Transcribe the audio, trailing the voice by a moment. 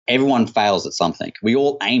everyone fails at something. We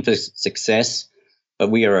all aim for success, but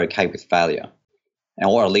we are okay with failure.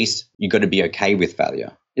 Or at least you got to be okay with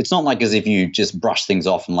failure. It's not like as if you just brush things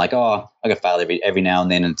off and like, oh, I got to fail every now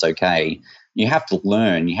and then and it's okay. You have to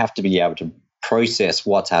learn. You have to be able to process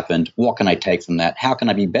what's happened. What can I take from that? How can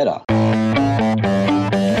I be better?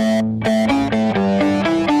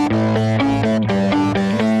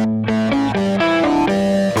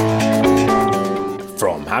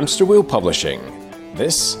 From Hamster Wheel Publishing,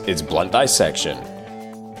 this is Blunt Dissection.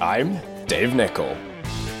 I'm Dave Nichol.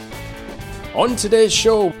 On today's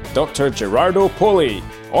show, Dr. Gerardo Poli,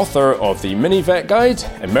 author of the Mini Vet Guide,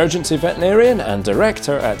 emergency veterinarian and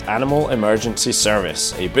director at Animal Emergency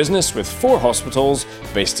Service, a business with 4 hospitals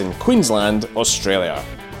based in Queensland, Australia.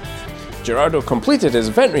 Gerardo completed his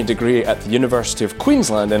veterinary degree at the University of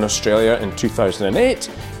Queensland in Australia in 2008,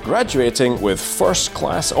 graduating with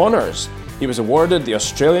first-class honours. He was awarded the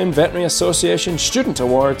Australian Veterinary Association Student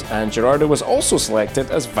Award, and Gerardo was also selected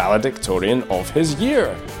as valedictorian of his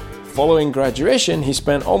year. Following graduation, he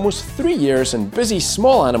spent almost 3 years in busy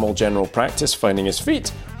small animal general practice finding his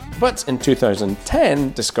feet, but in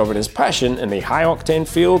 2010 discovered his passion in the high-octane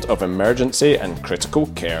field of emergency and critical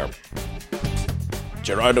care.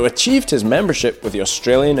 Gerardo achieved his membership with the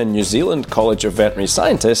Australian and New Zealand College of Veterinary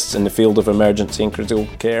Scientists in the field of emergency and critical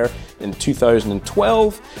care in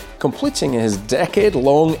 2012, completing his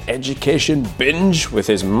decade-long education binge with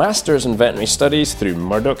his Masters in Veterinary Studies through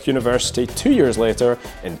Murdoch University 2 years later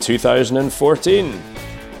in 2014.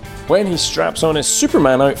 When he straps on his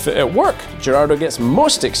Superman outfit at work, Gerardo gets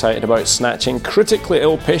most excited about snatching critically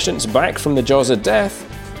ill patients back from the jaws of death,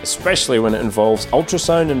 especially when it involves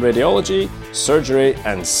ultrasound and radiology, surgery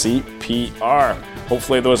and CPR.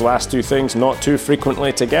 Hopefully those last 2 things not too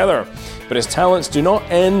frequently together. But his talents do not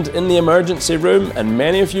end in the emergency room, and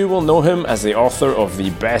many of you will know him as the author of the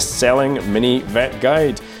best-selling Mini Vet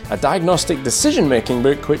Guide, a diagnostic decision-making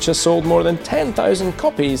book which has sold more than 10,000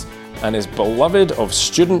 copies and is beloved of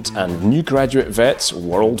student and new graduate vets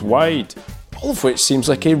worldwide. All of which seems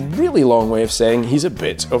like a really long way of saying he's a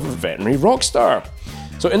bit of a veterinary rock star.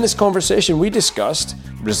 So in this conversation, we discussed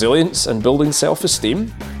resilience and building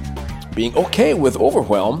self-esteem, being okay with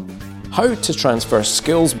overwhelm, how to transfer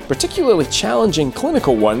skills, particularly challenging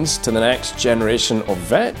clinical ones, to the next generation of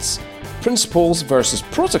vets, principles versus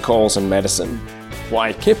protocols in medicine,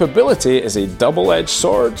 why capability is a double-edged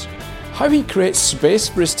sword, how he creates space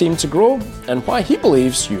for his team to grow, and why he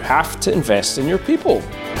believes you have to invest in your people.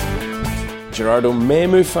 Gerardo may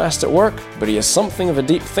move fast at work, but he is something of a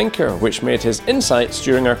deep thinker, which made his insights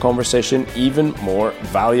during our conversation even more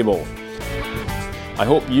valuable. I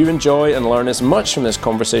hope you enjoy and learn as much from this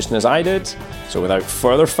conversation as I did. So without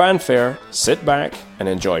further fanfare, sit back and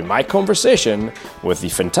enjoy my conversation with the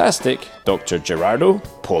fantastic Dr. Gerardo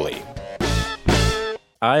Poli.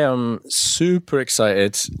 I am super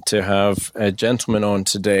excited to have a gentleman on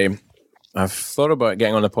today. I've thought about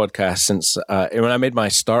getting on the podcast since when I made my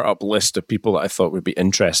startup list of people that I thought would be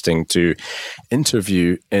interesting to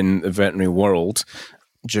interview in the veterinary world.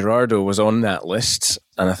 Gerardo was on that list,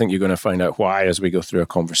 and I think you're going to find out why as we go through our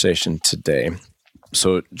conversation today.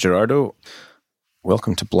 So, Gerardo,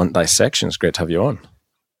 welcome to Blunt Dissection. It's great to have you on.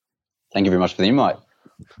 Thank you very much for the invite.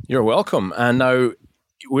 You're welcome. And now,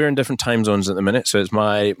 we're in different time zones at the minute, so it's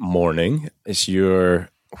my morning. It's your,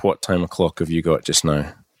 what time o'clock have you got just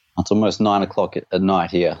now? It's almost 9 o'clock at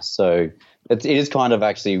night here. So it is kind of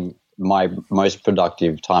actually my most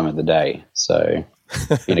productive time of the day. So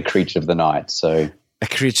being a creature of the night. So a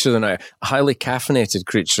creature of the night, a highly caffeinated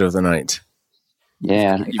creature of the night.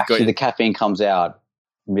 Yeah. The caffeine comes out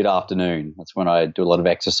mid-afternoon. That's when I do a lot of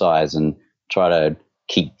exercise and try to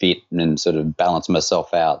keep fit and sort of balance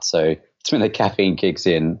myself out. So it's when the caffeine kicks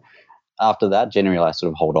in. After that, generally I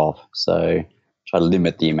sort of hold off. So try to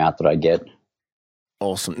limit the amount that I get.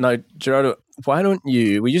 Awesome. Now, Gerardo, why don't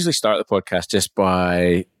you, we usually start the podcast just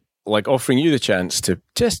by offering you the chance to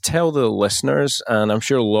just tell the listeners, and I'm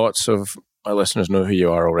sure lots of my listeners know who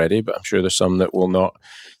you are already, but I'm sure there's some that will not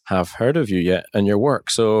have heard of you yet and your work.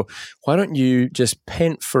 So why don't you just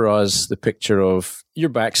paint for us the picture of your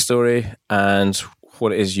backstory and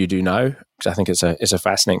what it is you do now? Because I think it's a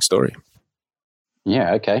fascinating story.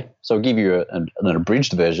 Yeah, okay. So I'll give you an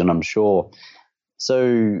abridged version, I'm sure.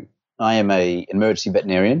 So I am an emergency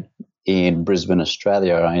veterinarian in Brisbane,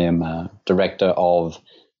 Australia. I am a director of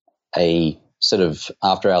a sort of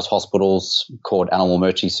after-hours hospitals called Animal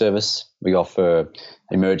Emergency Service. We offer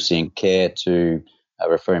emergency and care to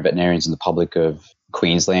referring veterinarians in the public of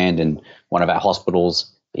Queensland, and one of our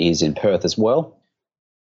hospitals is in Perth as well.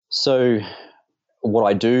 So what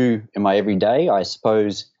I do in my everyday, I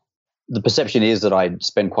suppose the perception is that I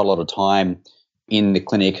spend quite a lot of time in the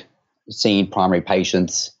clinic seeing primary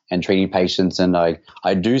patients and treating patients. And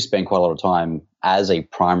I do spend quite a lot of time as a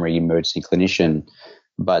primary emergency clinician,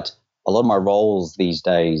 but a lot of my roles these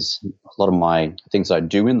days, a lot of my things I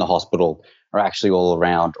do in the hospital are actually all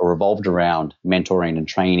around or revolved around mentoring and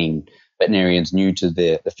training veterinarians new to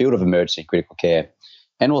the field of emergency critical care,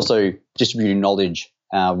 and also distributing knowledge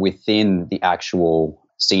within the actual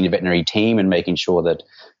senior veterinary team and making sure that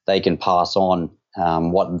they can pass on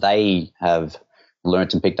what they have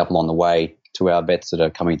learnt and picked up along the way to our vets that are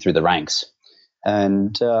coming through the ranks.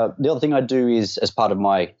 And the other thing I do is, as part of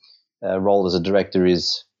my role as a director,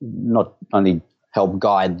 is not only help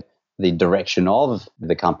guide the direction of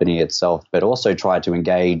the company itself, but also try to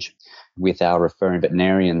engage with our referring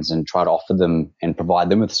veterinarians and try to offer them and provide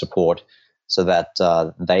them with support so that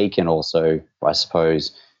they can also, I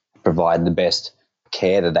suppose, provide the best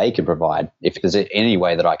care that they can provide, if there's any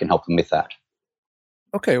way that I can help them with that.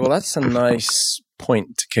 Okay, well, that's a nice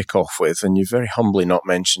point to kick off with, and you've very humbly not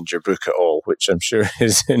mentioned your book at all, which I'm sure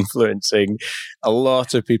is influencing a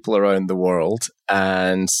lot of people around the world,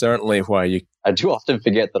 and certainly why you... I do often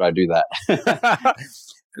forget that I do that.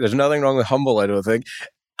 There's nothing wrong with humble, I don't think.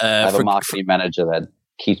 I have a marketing manager that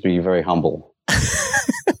keeps me very humble.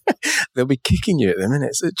 They'll be kicking you at the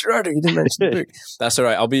minute. So, Gerardo, you didn't mention the book. That's all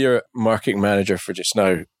right. I'll be your marketing manager for just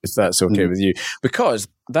now, if that's okay with you. Because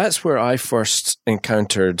that's where I first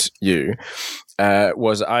encountered you, I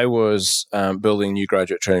was building new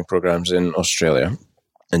graduate training programs in Australia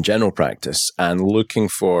in general practice and looking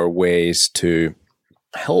for ways to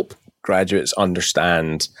help graduates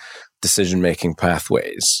understand decision-making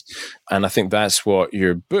pathways. And I think that's what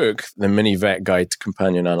your book, The Mini Vet Guide to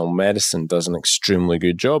Companion Animal Medicine, does an extremely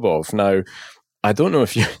good job of. Now, I don't know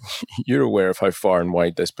if you're aware of how far and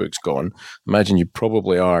wide this book's gone. Imagine you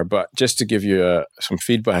probably are, but just to give you some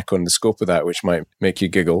feedback on the scope of that, which might make you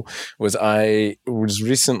giggle, was I was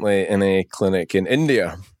recently in a clinic in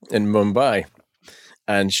India, in Mumbai.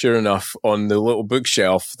 And sure enough, on the little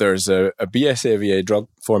bookshelf, there's a BSAVA drug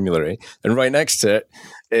formulary. And right next to it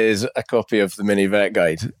is a copy of the Mini Vet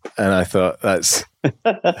Guide. And I thought that's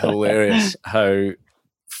hilarious how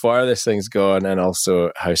far this thing's gone and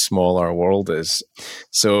also how small our world is.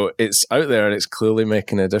 So it's out there and it's clearly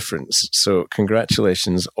making a difference. So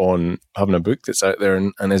congratulations on having a book that's out there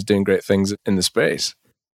and is doing great things in the space.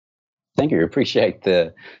 Thank you. Appreciate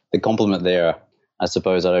the compliment there. I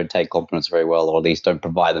suppose I don't take compliments very well, or at least don't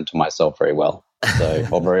provide them to myself very well,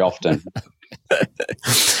 or very often.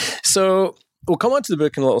 So we'll come on to the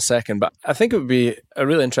book in a little second, but I think it would be a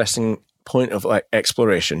really interesting point of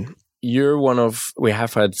exploration. You're we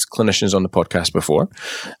have had clinicians on the podcast before,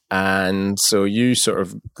 and so you sort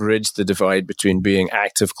of bridge the divide between being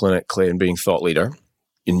active clinically and being thought leader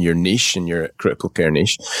in your niche, in your critical care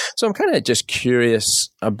niche. So I'm kind of just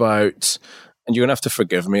curious about... And you're going to have to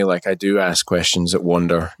forgive me, like I do ask questions that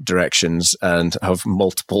wander directions and have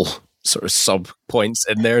multiple sort of sub-points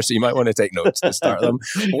in there, so you might want to take notes to start them.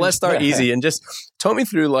 Well, let's start easy and just talk me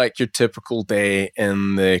through like your typical day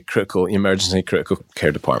in the emergency critical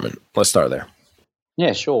care department. Let's start there.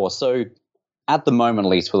 Yeah, sure. So at the moment,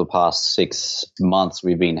 at least for the past 6 months,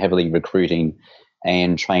 we've been heavily recruiting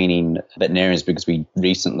and training veterinarians because we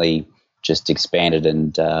recently just expanded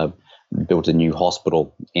and built a new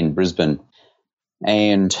hospital in Brisbane.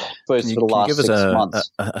 And for the last 6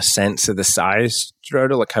 months, a sense of the size,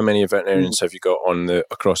 Gerardo? Like how many veterinarians have you got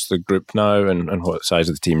across the group now, and what size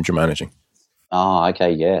of the team you're managing?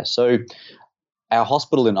 Okay, yeah. So our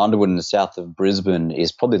hospital in Underwood in the south of Brisbane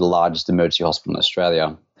is probably the largest emergency hospital in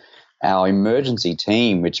Australia. Our emergency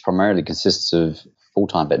team, which primarily consists of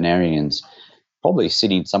full-time veterinarians, probably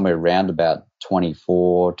sitting somewhere around about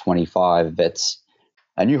 24, 25 vets.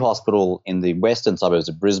 A new hospital in the western suburbs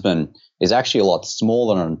of Brisbane is actually a lot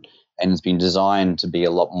smaller and has been designed to be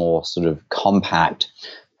a lot more sort of compact.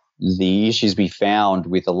 The issues we found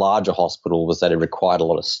with a larger hospital was that it required a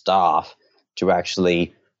lot of staff to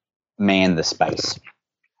actually man the space.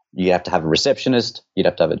 You have to have a receptionist, you'd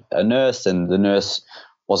have to have a nurse, and the nurse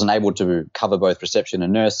wasn't able to cover both reception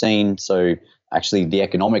and nursing. So actually the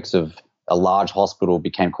economics of a large hospital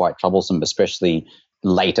became quite troublesome, especially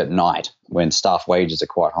late at night when staff wages are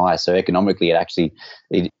quite high. So economically,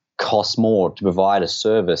 it costs more to provide a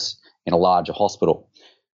service in a larger hospital.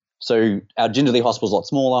 So our Jindalee hospital is a lot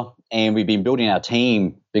smaller, and we've been building our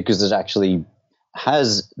team because it actually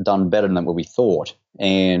has done better than what we thought.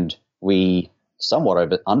 And we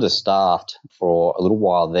somewhat understaffed for a little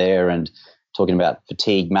while there, and talking about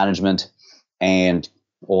fatigue management and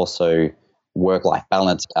also work-life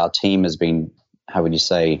balance. Our team has been, how would you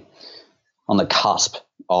say, on the cusp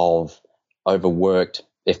of overworked,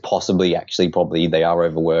 if possibly, actually probably they are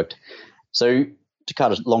overworked. So to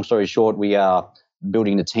cut a long story short, we are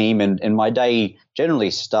building a team, and my day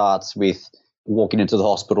generally starts with walking into the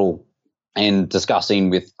hospital and discussing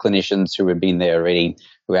with clinicians who have been there already,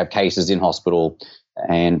 who have cases in hospital,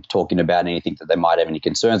 and talking about anything that they might have any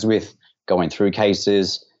concerns with, going through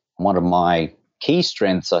cases. One of my key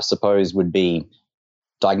strengths, I suppose, would be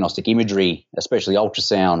diagnostic imagery, especially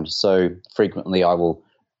ultrasound. So frequently I will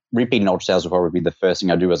repeat ultrasounds will probably be the first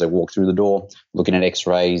thing I do as I walk through the door, looking at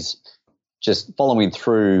x-rays, just following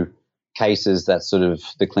through cases that sort of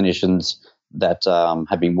the clinicians that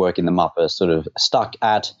have been working them up are sort of stuck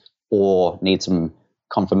at, or need some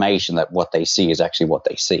confirmation that what they see is actually what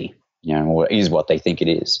they see, or is what they think it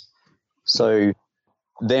is. So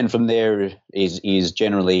then from there is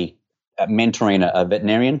generally mentoring a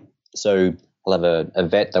veterinarian. So I'll have a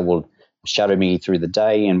vet that will shadow me through the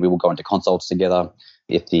day, and we will go into consults together.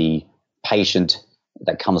 If the patient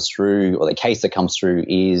that comes through, or the case that comes through,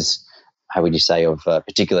 is, how would you say, of a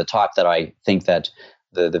particular type that I think that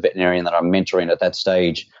the veterinarian that I'm mentoring at that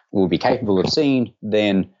stage will be capable of seeing,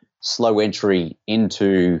 then slow entry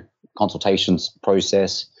into consultations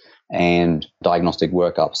process and diagnostic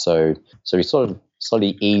workup. So we sort of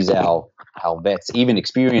slowly ease our vets, even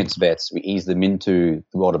experienced vets, we ease them into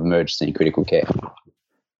the world of emergency and critical care.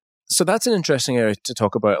 So that's an interesting area to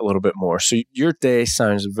talk about a little bit more. So your day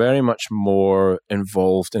sounds very much more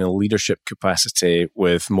involved in a leadership capacity,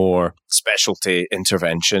 with more specialty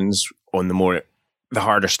interventions on the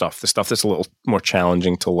harder stuff, the stuff that's a little more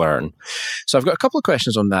challenging to learn. So I've got a couple of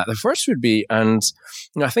questions on that. The first would be, and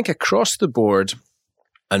I think across the board,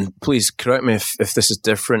 and please correct me if this is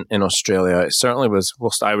different in Australia, it certainly was,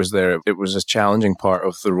 whilst I was there, it was a challenging part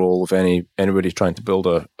of the role of anybody trying to build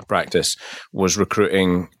a practice, was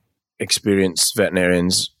recruiting experienced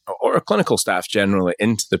veterinarians or clinical staff generally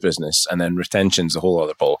into the business, and then retention's a whole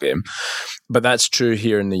other ballgame. But that's true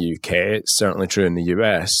here in the UK. It's certainly true in the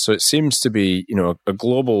US. So it seems to be, a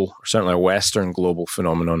global, certainly a Western global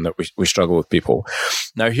phenomenon that we struggle with people.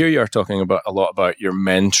 Now, here you are talking about a lot about your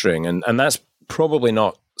mentoring, and that's probably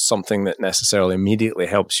not something that necessarily immediately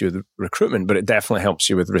helps you with recruitment, but it definitely helps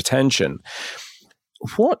you with retention.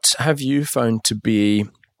 What have you found to be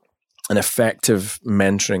an effective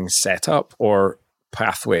mentoring setup or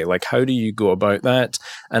pathway? Like, how do you go about that?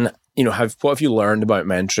 And, what have you learned about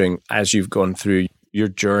mentoring as you've gone through your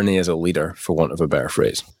journey as a leader, for want of a better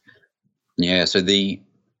phrase? Yeah, so I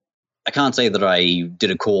can't say that I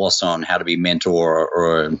did a course on how to be mentor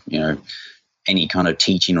or any kind of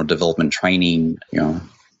teaching or development training,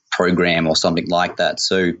 program or something like that.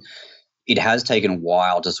 So it has taken a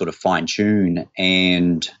while to sort of fine tune.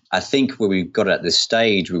 And I think where we've got at this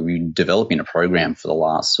stage, where we've been developing a program for the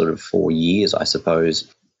last sort of 4 years, I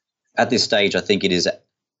suppose. At this stage, I think it is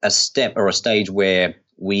a step or a stage where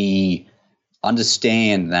we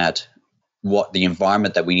understand that what the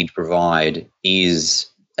environment that we need to provide is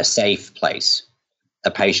a safe place,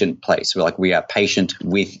 a patient place. We are patient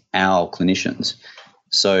with our clinicians.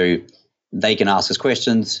 So they can ask us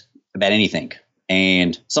questions about anything.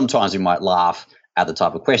 And sometimes we might laugh at the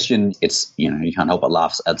type of question. It's, you can't help but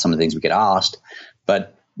laugh at some of the things we get asked,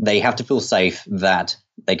 but they have to feel safe that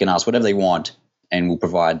they can ask whatever they want and we'll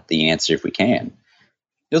provide the answer if we can.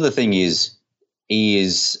 The other thing is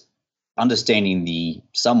understanding the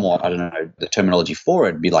terminology for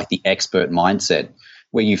it would be like the expert mindset,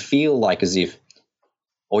 where you feel like as if,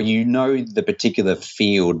 or the particular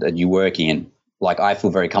field that you work in. Like, I feel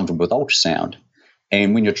very comfortable with ultrasound.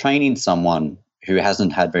 And when you're training someone who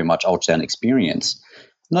hasn't had very much ultrasound experience,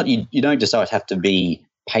 you don't just have to be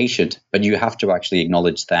patient, but you have to actually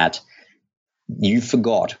acknowledge that you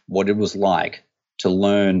forgot what it was like to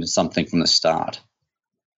learn something from the start.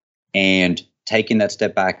 And taking that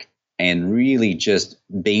step back and really just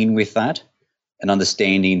being with that and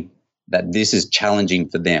understanding that this is challenging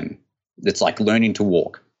for them. It's like learning to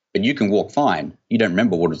walk, but you can walk fine. You don't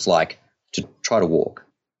remember what it's like to try to walk.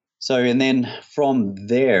 So, and then from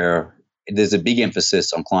there, there's a big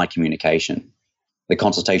emphasis on client communication, the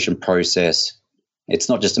consultation process. It's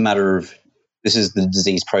not just a matter of, this is the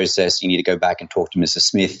disease process. You need to go back and talk to Mrs.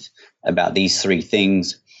 Smith about these 3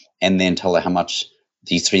 things, and then tell her how much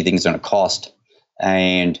these 3 things are going to cost,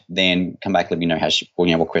 and then come back and let me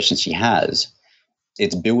know what questions she has.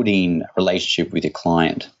 It's building a relationship with your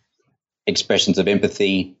client, expressions of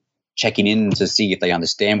empathy, checking in to see if they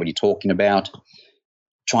understand what you're talking about,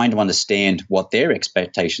 trying to understand what their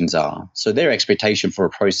expectations are. So their expectation for a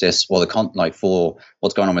process or for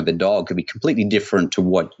what's going on with the dog could be completely different to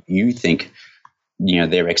what you think,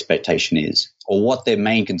 their expectation is, or what their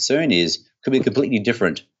main concern is could be completely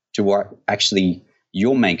different to what actually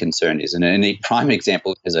your main concern is. And a prime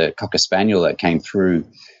example is a Cocker Spaniel that came through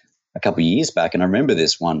a couple of years back, and I remember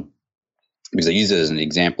this one because I use it as an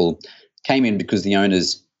example. Came in because the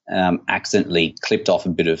owners accidentally clipped off a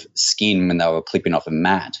bit of skin when they were clipping off a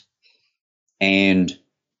mat. And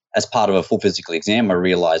as part of a full physical exam, I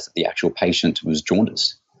realized that the actual patient was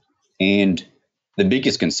jaundiced. And the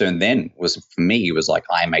biggest concern then was, for me, was like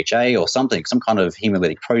IMHA or something, some kind of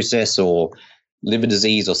hemolytic process or liver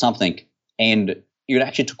disease or something. And it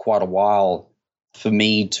actually took quite a while for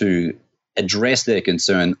me to address their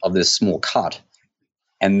concern of this small cut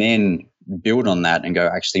and then build on that and go,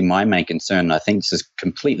 actually, my main concern, I think this is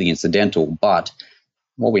completely incidental, but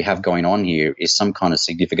what we have going on here is some kind of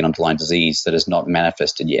significant underlying disease that is not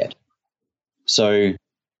manifested yet. So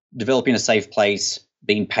developing a safe place,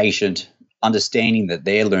 being patient, understanding that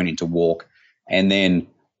they're learning to walk, and then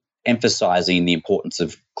emphasizing the importance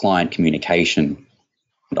of client communication.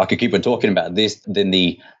 I could keep on talking about this. Then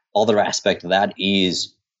the other aspect of that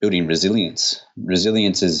is building resilience.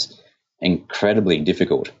 Resilience is incredibly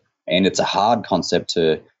difficult, and it's a hard concept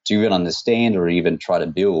to even understand or even try to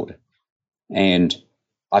build. And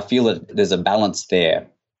I feel that there's a balance there.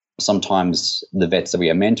 Sometimes the vets that we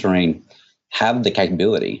are mentoring have the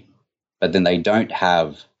capability, but then they don't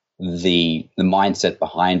have the mindset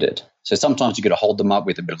behind it. So sometimes you got to hold them up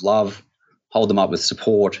with a bit of love, hold them up with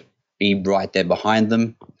support, be right there behind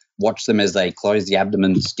them, watch them as they close the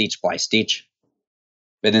abdomen stitch by stitch.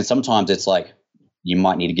 But then sometimes it's like you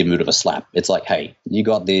might need to give them a bit of a slap. It's like, hey, you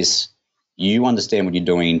got this. You understand what you're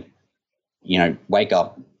doing. Wake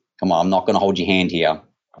up. Come on, I'm not going to hold your hand here.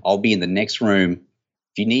 I'll be in the next room.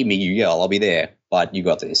 If you need me, you yell. I'll be there. But you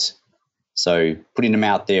got this. So putting them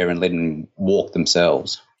out there and letting them walk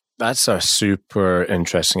themselves. That's a super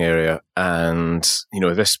interesting area. And,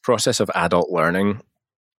 this process of adult learning,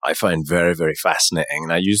 I find very, very fascinating.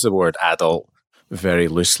 And I use the word adult very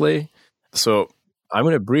loosely. So I'm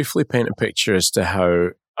going to briefly paint a picture as to how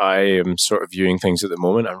I am sort of viewing things at the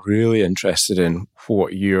moment. I'm really interested in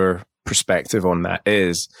what your perspective on that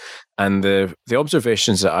is. And the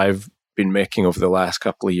observations that I've been making over the last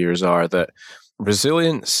couple of years are that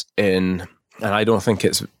resilience and I don't think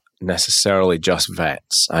it's necessarily just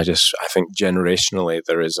vets. I think generationally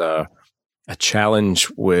there is a challenge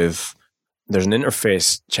there's an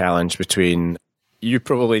interface challenge between you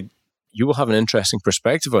will have an interesting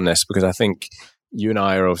perspective on this because I think you and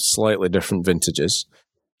I are of slightly different vintages.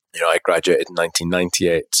 I graduated in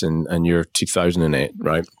 1998 and you're 2008,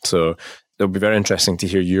 right? So it'll be very interesting to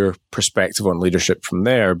hear your perspective on leadership from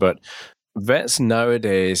there. But vets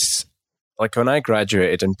nowadays, like when I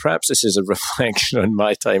graduated, and perhaps this is a reflection on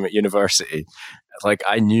my time at university, like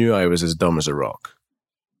I knew I was as dumb as a rock.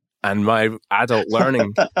 And my adult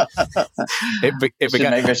learning, maybe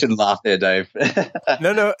I shouldn't laugh there, Dave.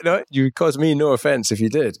 No, you caused me no offense if you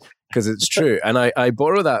did, because it's true. And I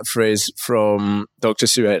borrow that phrase from Dr.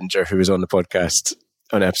 Sue Ettinger, who was on the podcast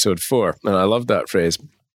on episode 4. And I love that phrase.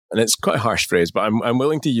 And it's quite a harsh phrase, but I'm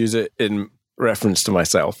willing to use it in reference to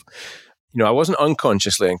myself. I wasn't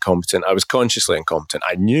unconsciously incompetent. I was consciously incompetent.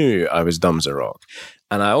 I knew I was dumb as a rock.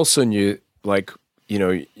 And I also knew,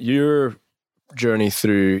 your journey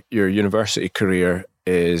through your university career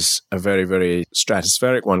is a very, very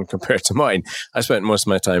stratospheric one compared to mine. I spent most of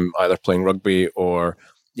my time either playing rugby or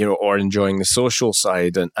enjoying the social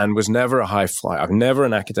side and was never a high flyer. I'm never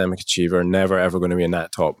an academic achiever, never ever going to be in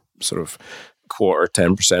that top sort of quarter,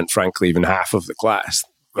 10%, frankly, even half of the class.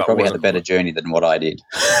 You probably had a better journey than what I did.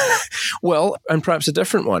 Well, and perhaps a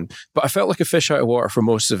different one. But I felt like a fish out of water for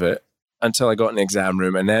most of it until I got in the exam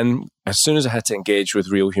room. And then as soon as I had to engage with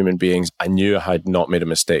real human beings, I knew I had not made a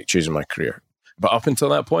mistake choosing my career. But up until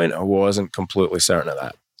that point, I wasn't completely certain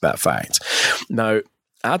of that fact. Now,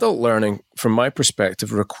 adult learning, from my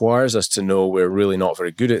perspective, requires us to know we're really not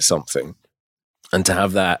very good at something and to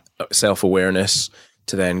have that self-awareness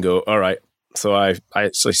to then go, all right, so I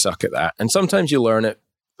actually suck at that. And sometimes you learn it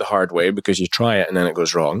the hard way because you try it and then it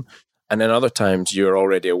goes wrong. And then other times you're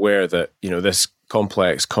already aware that, this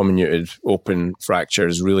complex comminuted open fracture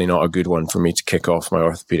is really not a good one for me to kick off my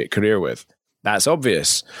orthopedic career with. That's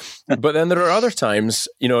obvious. But then there are other times,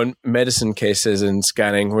 in medicine cases and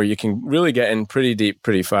scanning where you can really get in pretty deep,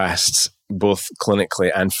 pretty fast, both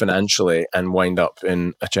clinically and financially, and wind up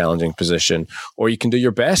in a challenging position. Or you can do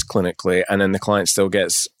your best clinically and then the client still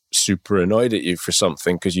gets super annoyed at you for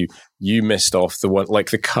something because you missed off the one, like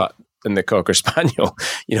the cut in the Cocker Spaniel.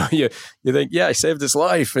 You think, yeah, I saved his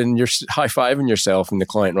life, and you're high-fiving yourself, and the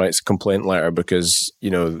client writes a complaint letter because,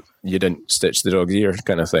 you didn't stitch the dog's ear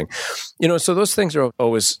kind of thing. So those things are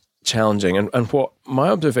always challenging. And what my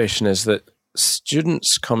observation is that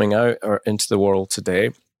students coming out or into the world today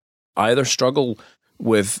either struggle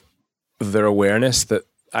with their awareness that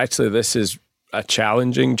actually this is a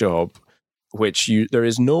challenging job, which there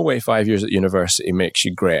is no way 5 years at university makes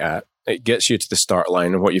you great at. It gets you to the start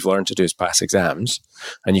line, and what you've learned to do is pass exams,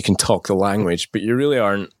 and you can talk the language, but you really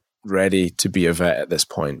aren't ready to be a vet at this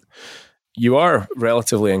point. You are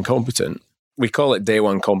relatively incompetent. We call it day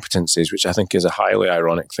one competencies, which I think is a highly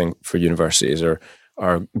ironic thing for universities or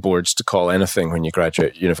boards to call anything when you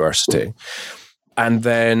graduate university. And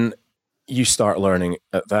then you start learning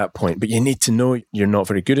at that point, but you need to know you're not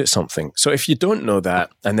very good at something. So if you don't know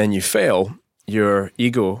that and then you fail, your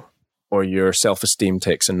ego or your self-esteem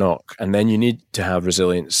takes a knock. And then you need to have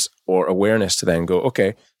resilience or awareness to then go,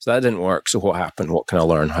 okay, so that didn't work. So what happened? What can I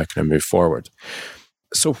learn? How can I move forward?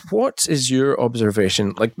 So what is your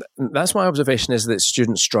observation? Like, that's my observation, is that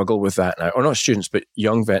students struggle with that now. Or not students, but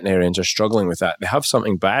young veterinarians are struggling with that. They have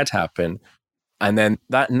something bad happen. And then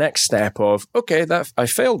that next step of, okay, that I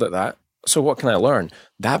failed at that. So what can I learn?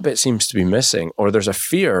 That bit seems to be missing, or there's a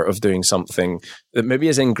fear of doing something that maybe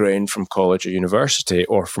is ingrained from college or university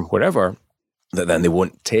or from wherever, that then they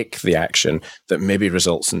won't take the action that maybe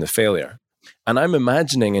results in the failure. And I'm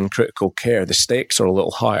imagining in critical care, the stakes are a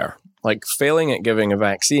little higher. Like, failing at giving a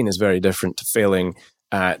vaccine is very different to failing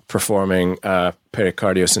at performing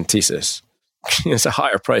pericardiocentesis. It's a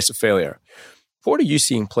higher price of failure. What are you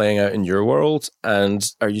seeing playing out in your world? And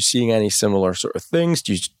are you seeing any similar sort of things?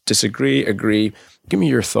 Do you disagree, agree? Give me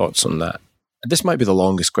your thoughts on that. This might be the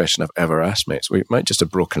longest question I've ever asked, mate. So we might just have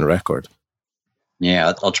broken record.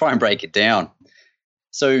 Yeah, I'll try and break it down.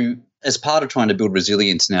 So as part of trying to build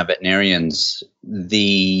resilience in our veterinarians,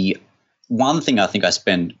 the one thing I think I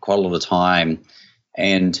spend quite a lot of time,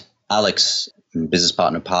 and Alex, business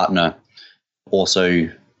partner, also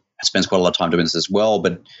spends quite a lot of time doing this as well.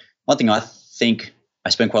 But one thing I think I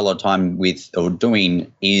spend quite a lot of time with or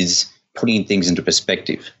doing is putting things into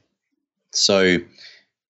perspective. So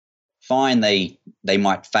fine, they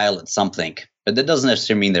might fail at something, but that doesn't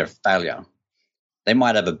necessarily mean they're a failure. They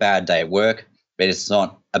might have a bad day at work, but it's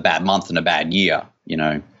not a bad month and a bad year,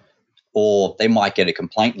 or they might get a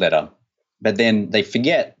complaint letter, but then they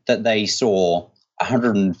forget that they saw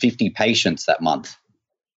 150 patients that month.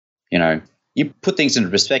 You put things into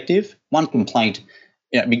perspective. One complaint,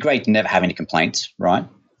 it'd be great to never have any complaints, right?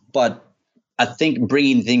 But I think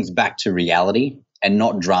bringing things back to reality and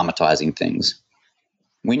not dramatizing things.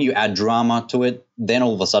 When you add drama to it, then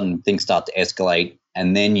all of a sudden things start to escalate,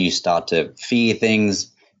 and then you start to fear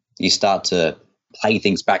things. You start to play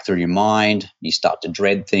things back through your mind. You start to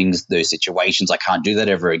dread things, those situations. I can't do that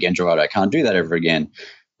ever again, Gerardo. I can't do that ever again.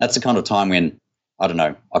 That's the kind of time when, I don't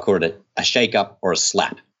know, I call it a shake up or a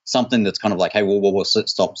slap. Something that's kind of like, hey, whoa,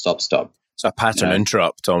 stop. So a pattern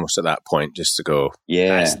interrupt almost at that point, just to go,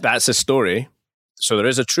 yeah, that's a story. So there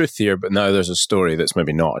is a truth here, but now there's a story that's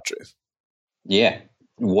maybe not a truth. Yeah.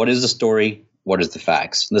 What is the story? What is the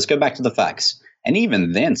facts? Let's go back to the facts. And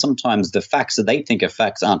even then, sometimes the facts that they think are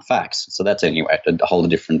facts aren't facts. So that's anyway a whole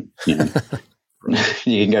different, you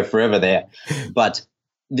can go forever there. But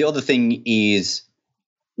the other thing is,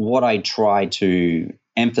 what I try to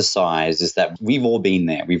emphasize is that we've all been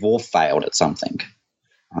there. We've all failed at something.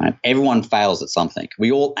 Right? Everyone fails at something.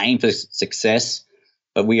 We all aim for success,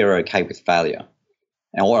 but we are okay with failure.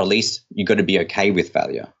 Or at least you've got to be okay with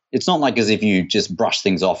failure. It's not like as if you just brush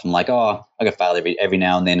things off and like, oh, I can fail every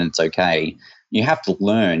now and then and it's okay. You have to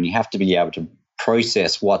learn. You have to be able to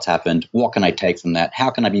process what's happened. What can I take from that? How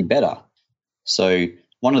can I be better? So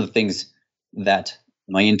one of the things that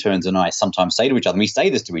my interns and I sometimes say to each other, and we say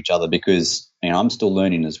this to each other because I'm still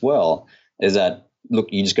learning as well, is that, look,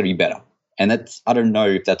 you just got to be better. And that's, I don't know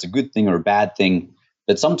if that's a good thing or a bad thing,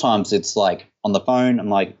 but sometimes it's like on the phone, I'm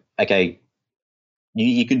like, okay,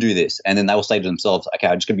 you can do this. And then they will say to themselves, okay,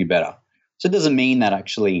 I'm just going to be better. So it doesn't mean that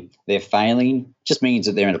actually they're failing. It just means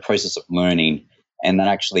that they're in the process of learning and that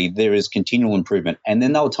actually there is continual improvement. And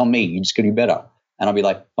then they'll tell me, you just got to be better. And I'll be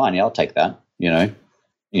like, fine, yeah, I'll take that,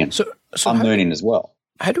 So I'm learning as well.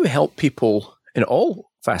 How do we help people in all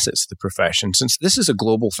facets of the profession? Since this is a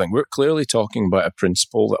global thing, we're clearly talking about a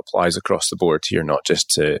principle that applies across the board here, not just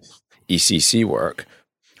to ECC work.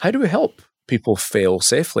 How do we help people fail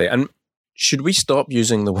safely? And should we stop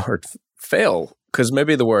using the word fail? Because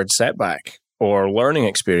maybe the word setback or learning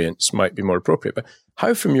experience might be more appropriate. But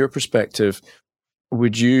how, from your perspective,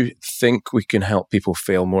 would you think we can help people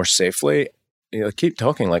fail more safely? Keep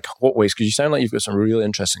talking, like what ways? Because you sound like you've got some really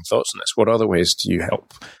interesting thoughts on this. What other ways do you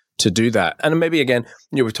help to do that? And maybe again,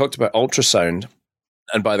 we've talked about ultrasound.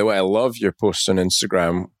 And by the way, I love your posts on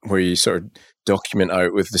Instagram where you sort of document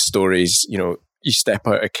out with the stories, you step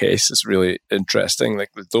out a case. It's really interesting.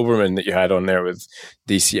 Like the Doberman that you had on there with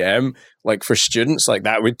DCM, like for students, like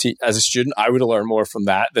that would teach, as a student, I would have learned more from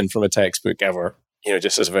that than from a textbook ever.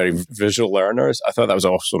 just as a very visual learner. I thought that was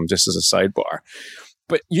awesome, just as a sidebar.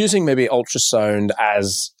 But using maybe ultrasound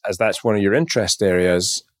as that's one of your interest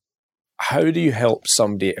areas, how do you help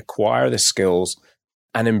somebody acquire the skills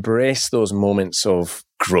and embrace those moments of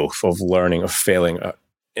growth, of learning, of failing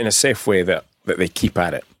in a safe way that they keep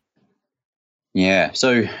at it? Yeah.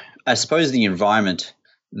 So I suppose the environment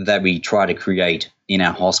that we try to create in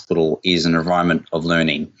our hospital is an environment of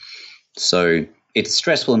learning. So it's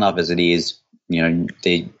stressful enough as it is. You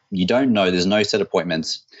don't know. There's no set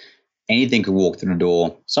appointments. Anything could walk through the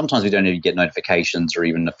door. Sometimes we don't even get notifications or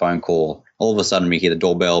even a phone call. All of a sudden we hear the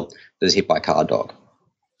doorbell. There's hit by a car dog.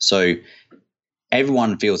 So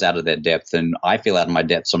everyone feels out of their depth, and I feel out of my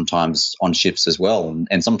depth sometimes on shifts as well,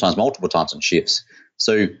 and sometimes multiple times on shifts.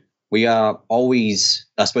 So we are always,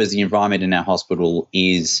 I suppose the environment in our hospital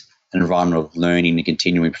is an environment of learning and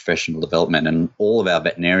continuing professional development. And all of our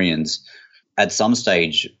veterinarians at some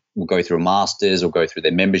stage will go through a master's or go through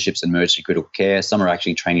their memberships in emergency critical care. Some are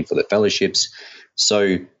actually training for their fellowships.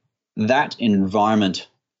 So that environment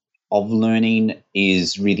of learning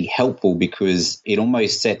is really helpful because it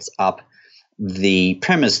almost sets up the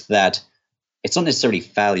premise that it's not necessarily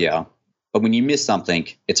failure, but when you miss something,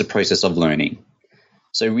 it's a process of learning.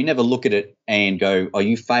 So we never look at it and go, oh,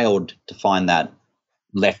 you failed to find that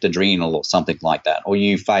left adrenal or something like that, or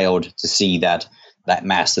you failed to see that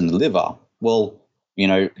mass in the liver. Well,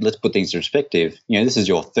 let's put things in perspective. This is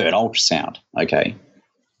your third ultrasound, okay?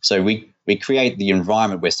 So we create the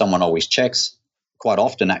environment where someone always checks. Quite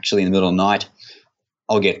often, actually, in the middle of the night,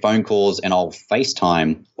 I'll get phone calls and I'll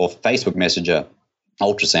FaceTime or Facebook Messenger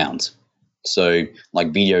ultrasounds. So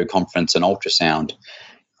like video conference and ultrasound.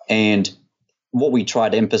 And what we try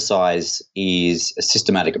to emphasize is a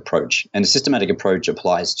systematic approach. And the systematic approach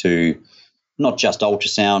applies to not just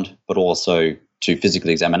ultrasound, but also to physical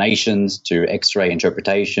examinations, to X-ray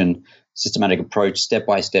interpretation, systematic approach,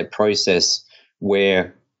 step-by-step process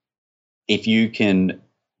where if you can,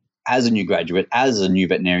 as a new graduate, as a new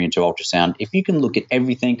veterinarian to ultrasound, if you can look at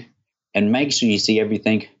everything and make sure you see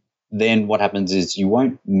everything, then what happens is you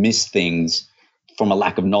won't miss things from a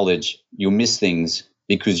lack of knowledge. You'll miss things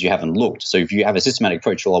because you haven't looked. So if you have a systematic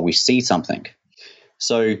approach, you'll always see something.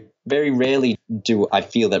 So very rarely do I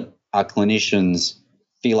feel that our clinicians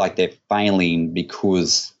feel like they're failing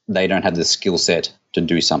because they don't have the skill set to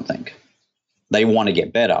do something. They want to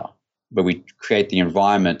get better, but we create the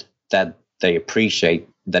environment that they appreciate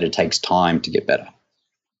that it takes time to get better.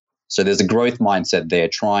 So there's a growth mindset there,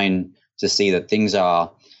 trying to see that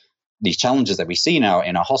these challenges that we see now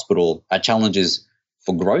in our hospital are challenges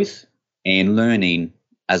for growth and learning,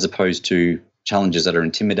 as opposed to challenges that are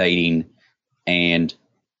intimidating and,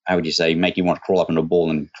 how would you say, make you want to crawl up in a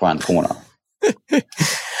ball and cry in the corner.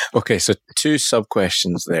 Okay, so two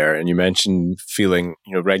sub-questions there, and you mentioned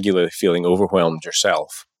regularly feeling overwhelmed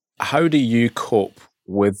yourself. How do you cope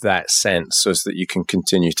with that sense so that you can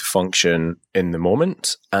continue to function in the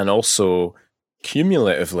moment? And also,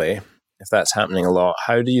 cumulatively, if that's happening a lot,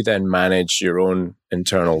 how do you then manage your own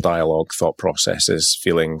internal dialogue, thought processes,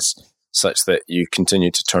 feelings, such that you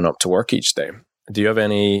continue to turn up to work each day? Do you have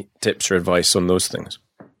any tips or advice on those things?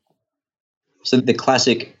 So the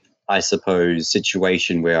classic, I suppose,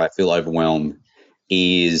 situation where I feel overwhelmed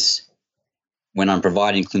is when I'm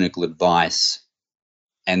providing clinical advice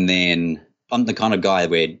and then I'm the kind of guy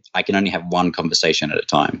where I can only have one conversation at a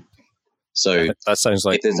time. So that sounds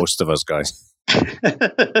like most of us guys.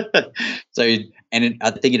 I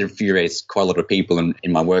think it infuriates quite a lot of people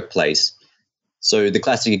in my workplace. So the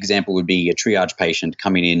classic example would be a triage patient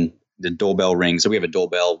coming in, the doorbell rings. So we have a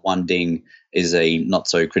doorbell. One ding is a not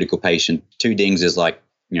so critical patient. 2 dings is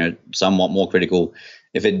somewhat more critical.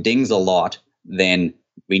 If it dings a lot, then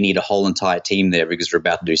we need a whole entire team there because we're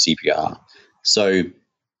about to do CPR. So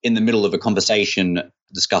in the middle of a conversation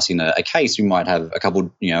discussing a case, we might have a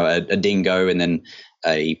couple, a dingo and then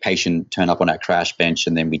a patient turn up on our crash bench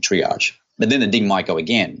and then we triage. But then the ding might go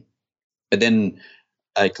again. But then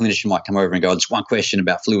a clinician might come over and go, just one question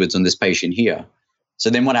about fluids on this patient here. So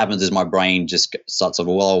then what happens is my brain just starts off,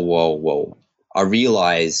 whoa. I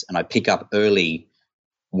realize and I pick up early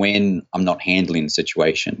when I'm not handling the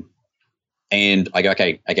situation. And I go,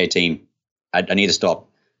 okay, team, I need to stop.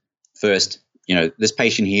 First, this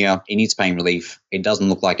patient here, he needs pain relief. It doesn't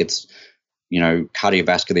look like it's,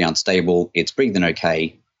 cardiovascularly unstable. It's breathing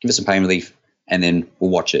okay. Give us some pain relief and then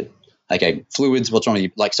we'll watch it. Okay, fluids, what's wrong with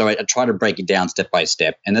you? So I try to break it down step by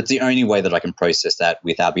step. And that's the only way that I can process that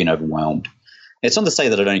without being overwhelmed. It's not to say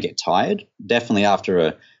that I don't get tired. Definitely after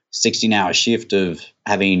a 16-hour shift of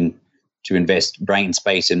having to invest brain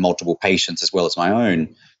space in multiple patients as well as my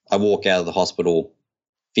own, I walk out of the hospital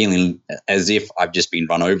feeling as if I've just been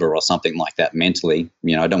run over or something like that mentally.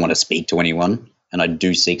 I don't want to speak to anyone, and I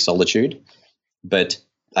do seek solitude. But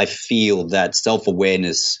I feel that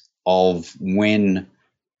self-awareness of when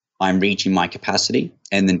I'm reaching my capacity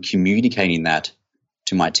and then communicating that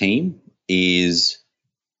to my team is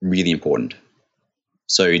really important.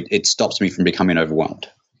 So it stops me from becoming overwhelmed.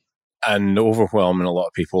 And overwhelm in a lot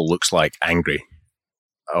of people looks like angry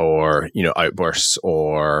or, outbursts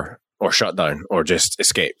or shutdown or just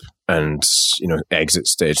escape and, exit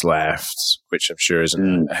stage left, which I'm sure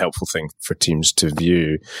isn't a helpful thing for teams to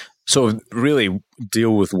view. So really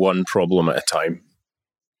deal with one problem at a time.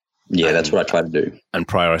 Yeah, that's what I try to do. And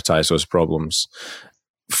prioritize those problems.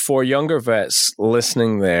 For younger vets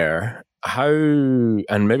listening there, how,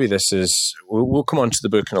 and maybe this is, we'll come on to the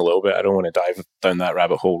book in a little bit. I don't want to dive down that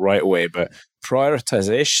rabbit hole right away, but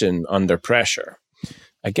prioritization under pressure,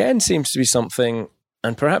 again, seems to be something,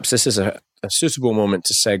 and perhaps this is a suitable moment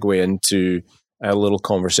to segue into a little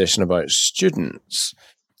conversation about students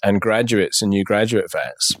and graduates and new graduate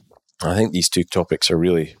vets. I think these two topics are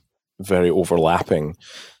really very overlapping.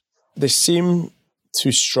 They seem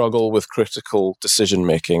to struggle with critical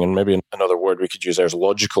decision-making, and maybe another word we could use there is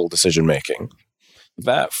logical decision-making.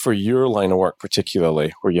 That, for your line of work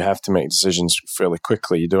particularly, where you have to make decisions fairly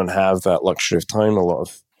quickly, you don't have that luxury of time a lot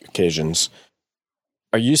of occasions.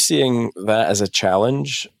 Are you seeing that as a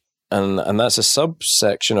challenge? And that's a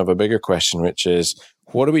subsection of a bigger question, which is,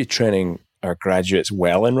 what are we training our graduates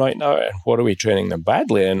well in right now, and what are we training them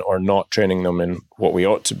badly in or not training them in what we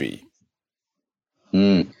ought to be?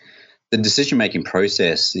 The decision-making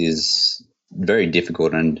process is very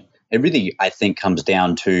difficult, and it really, I think, comes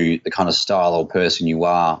down to the kind of style or person you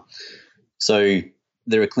are. So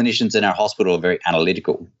there are clinicians in our hospital who are very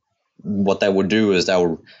analytical. What they will do is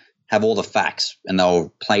they'll have all the facts and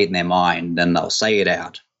they'll play it in their mind, and they'll say it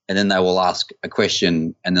out, and then they will ask a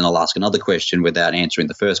question, and then they'll ask another question without answering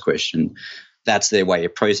the first question. That's their way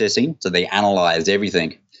of processing. So they analyze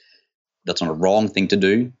everything. That's not a wrong thing to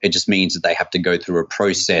do. It just means that they have to go through a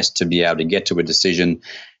process to be able to get to a decision.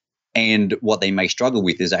 And what they may struggle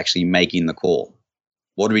with is actually making the call.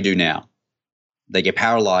 What do we do now? They get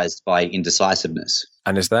paralyzed by indecisiveness.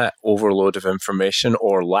 And is that overload of information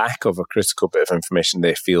or lack of a critical bit of information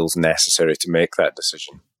they feel is necessary to make that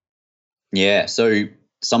decision? Yeah, so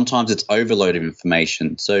sometimes it's overload of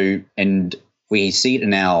information. And we see it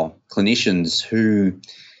in our clinicians who...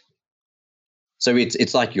 So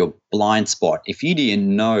it's like your blind spot. If you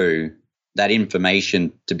didn't know that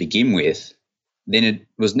information to begin with, then it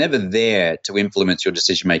was never there to influence your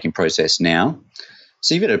decision-making process now.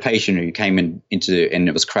 So you've got a patient who came into and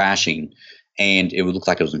it was crashing and it would look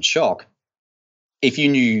like it was in shock. If you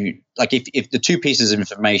knew, like if the two pieces of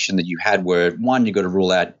information that you had were, one, you got to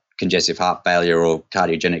rule out congestive heart failure or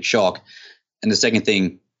cardiogenic shock, and the second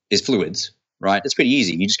thing is fluids, right? It's pretty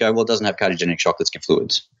easy. You just go, well, it doesn't have cardiogenic shock, let's give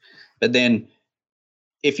fluids. But then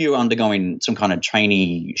if you're undergoing some kind of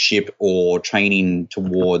traineeship or training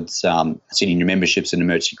towards sitting your memberships in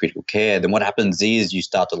emergency critical care, then what happens is you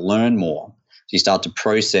start to learn more. You start to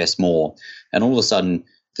process more. And all of a sudden,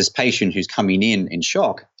 this patient who's coming in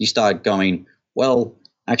shock, you start going, well,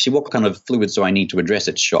 actually, what kind of fluids do I need to address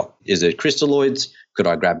its shock? Is it crystalloids? Could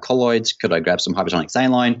I grab colloids? Could I grab some hypertonic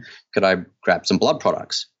saline? Could I grab some blood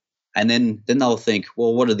products? And then they'll think,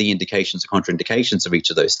 well, what are the indications or contraindications of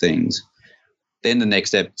each of those things? Then the next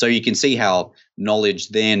step. So you can see how knowledge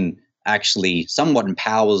then actually somewhat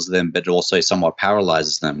empowers them, but also somewhat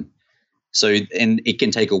paralyzes them. So, and it can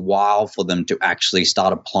take a while for them to actually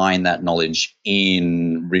start applying that knowledge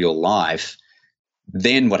in real life.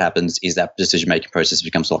 Then what happens is that decision-making process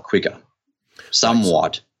becomes a lot quicker,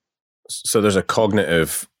 somewhat. So there's a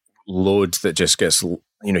cognitive load that just gets,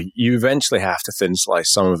 you eventually have to thin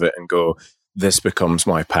slice some of it and go, this becomes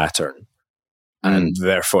my pattern. And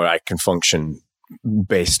therefore I can function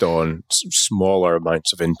based on smaller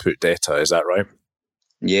amounts of input data. Is that right?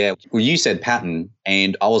 Yeah. Well, you said pattern,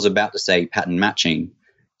 and I was about to say pattern matching.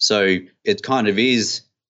 So it kind of is.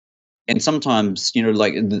 And sometimes,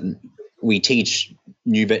 we teach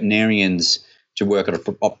new veterinarians to work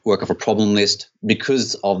off a problem list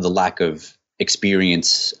because of the lack of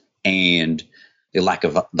experience and the lack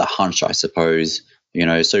of the hunch, I suppose.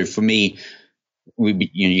 So for me,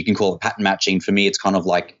 you can call it pattern matching. For me, it's kind of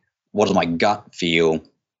like, what does my gut feel?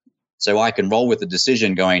 So I can roll with the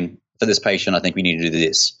decision going, for this patient, I think we need to do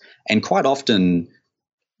this. And quite often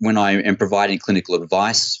when I am providing clinical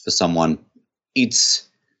advice for someone, it's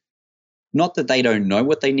not that they don't know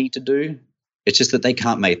what they need to do. It's just that they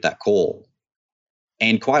can't make that call.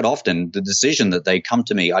 And quite often the decision that they come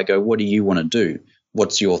to me, I go, what do you want to do?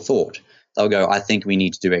 What's your thought? They'll go, I think we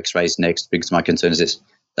need to do x-rays next because my concern is this.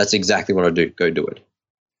 That's exactly what I do. Go do it.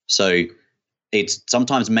 So it's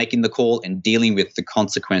sometimes making the call and dealing with the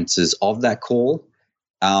consequences of that call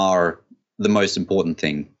are the most important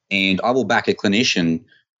thing. And I will back a clinician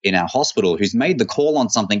in our hospital who's made the call on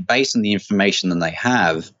something based on the information that they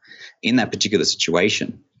have in that particular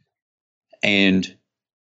situation. And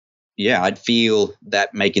yeah, I'd feel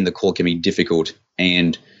that making the call can be difficult.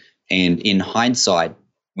 And in hindsight,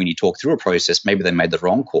 when you talk through a process, maybe they made the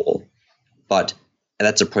wrong call, but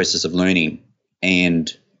that's a process of learning.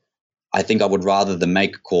 And I think I would rather than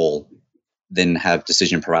make a call than have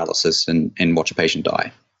decision paralysis and watch a patient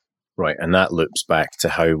die. Right, and that loops back to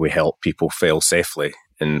how we help people fail safely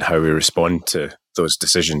and how we respond to those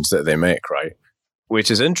decisions that they make, right? Which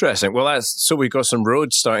is interesting. Well, so we've got some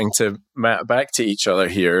roads starting to map back to each other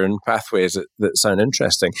here and pathways that sound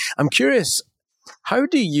interesting. I'm curious, how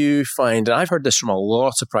do you find, and I've heard this from a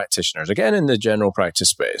lot of practitioners, again in the general practice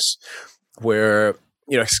space, where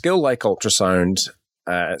a skill like ultrasound,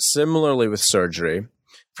 similarly with surgery,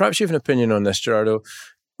 perhaps you have an opinion on this, Gerardo.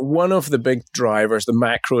 One of the big drivers, the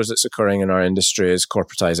macros that's occurring in our industry is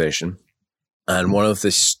corporatization. And one of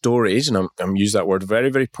the stories, and I'm using that word very,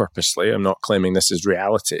 very purposely, I'm not claiming this is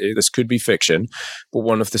reality, this could be fiction, but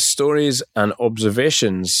one of the stories and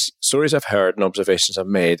observations, stories I've heard and observations I've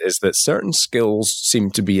made is that certain skills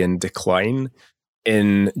seem to be in decline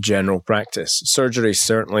in general practice. Surgery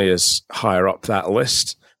certainly is higher up that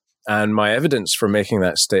list. And my evidence for making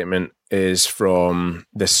that statement is from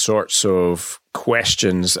the sorts of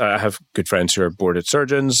questions. I have good friends who are boarded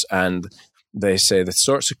surgeons, and they say the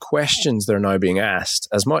sorts of questions they're now being asked,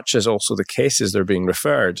 as much as also the cases they're being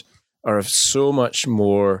referred, are of so much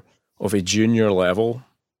more of a junior level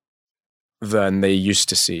than they used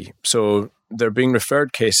to see. So they're being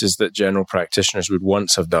referred cases that general practitioners would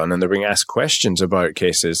once have done, and they're being asked questions about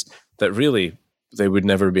cases that really they would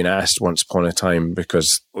never have been asked once upon a time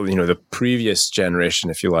because, the previous generation,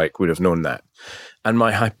 if you like, would have known that. And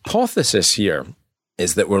my hypothesis here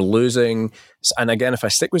is that we're losing, and again, if I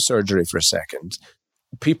stick with surgery for a second,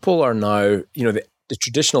 people are now, the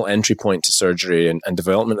traditional entry point to surgery and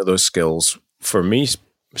development of those skills, for me,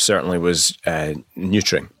 certainly was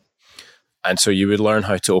neutering. And so you would learn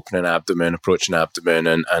how to open an abdomen, approach an abdomen,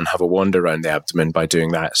 and have a wander around the abdomen by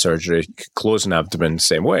doing that surgery, close an abdomen the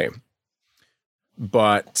same way.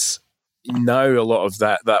 But now a lot of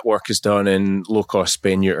that work is done in low-cost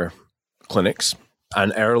spay neuter clinics,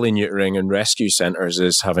 and early neutering and rescue centers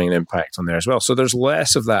is having an impact on there as well. So there's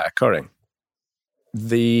less of that occurring.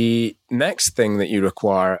 The next thing that you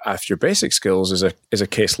require after your basic skills is a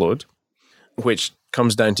caseload, which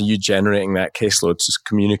comes down to you generating that caseload, so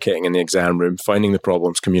communicating in the exam room, finding the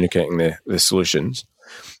problems, communicating the solutions.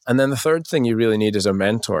 And then the third thing you really need is a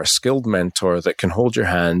mentor, a skilled mentor that can hold your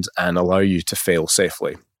hand and allow you to fail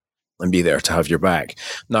safely and be there to have your back.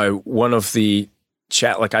 Now, one of the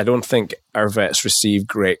I don't think our vets receive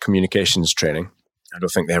great communications training. I don't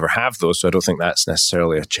think they ever have those, so I don't think that's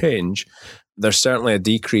necessarily a change. There's certainly a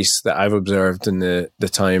decrease that I've observed in the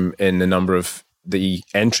time in the number of the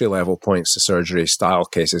entry-level points to surgery style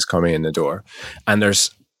cases coming in the door. And there's,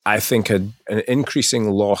 I think, an increasing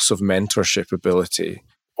loss of mentorship ability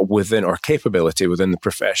within or capability within the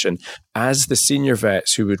profession as the senior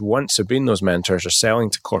vets who would once have been those mentors are selling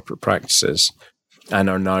to corporate practices and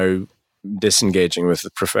are now disengaging with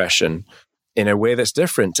the profession in a way that's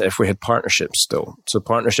different if we had partnerships still. So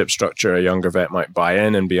partnership structure, a younger vet might buy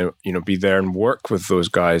in and be there and work with those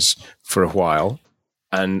guys for a while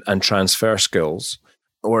and transfer skills.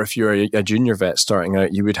 Or if you're a junior vet starting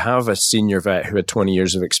out, you would have a senior vet who had 20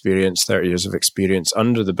 years of experience, 30 years of experience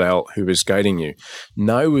under the belt who was guiding you.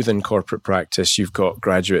 Now within corporate practice, you've got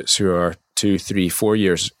graduates who are 2, 3, 4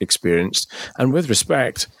 years experienced. And with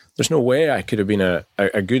respect, there's no way I could have been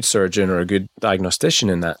a good surgeon or a good diagnostician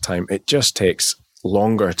in that time. It just takes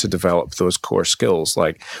longer to develop those core skills.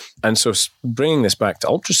 And so bringing this back to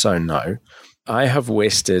ultrasound now, I have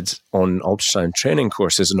wasted on ultrasound training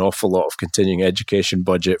courses an awful lot of continuing education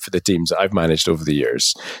budget for the teams that I've managed over the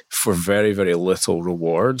years for very, very little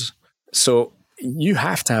reward. So you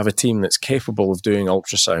have to have a team that's capable of doing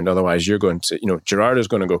ultrasound. Otherwise, you're going to, Gerardo's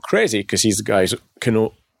going to go crazy because he's the guy who can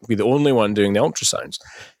be the only one doing the ultrasounds.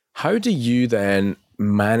 How do you then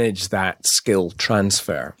manage that skill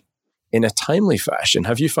transfer in a timely fashion?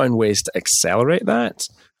 Have you found ways to accelerate that?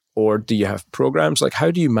 Or do you have programs?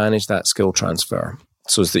 How do you manage that skill transfer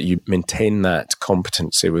so that you maintain that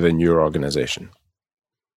competency within your organization?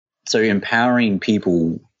 So empowering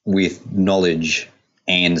people with knowledge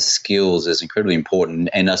and skills is incredibly important.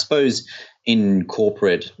 And I suppose in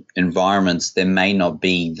corporate environments, there may not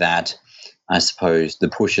be that,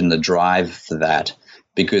 the push and the drive for that.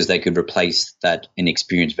 because they could replace that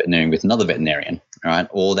inexperienced veterinarian with another veterinarian, right?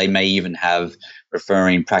 Or they may even have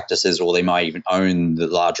referring practices, or they might even own the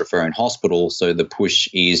large referring hospital. So the push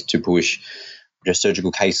is to push a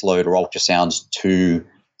surgical caseload or ultrasounds to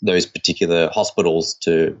those particular hospitals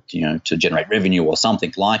to generate revenue or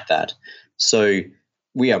something like that. So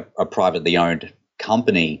we are a privately owned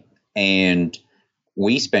company, and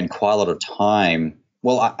we spend quite a lot of time.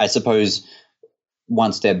 Well, I suppose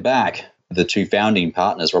one step back, the two founding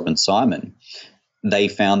partners, Rob and Simon, they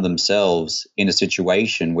found themselves in a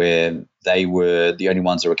situation where they were the only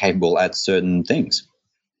ones that were capable at certain things.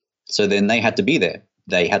 So then they had to be there.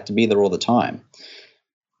 They had to be there all the time.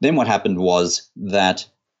 Then what happened was that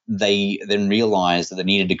they then realized that they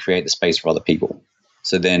needed to create the space for other people.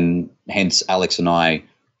 So then hence Alex and I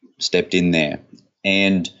stepped in there.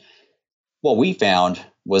 And what we found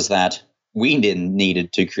was that we then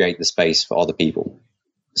needed to create the space for other people.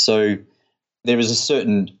 So there is a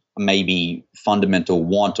certain maybe fundamental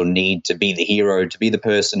want or need to be the hero, to be the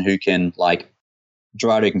person who can, like,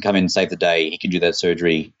 Gerardo can come in and save the day. He can do that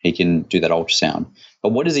surgery. He can do that ultrasound. But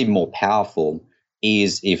what is even more powerful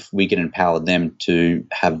is if we can empower them to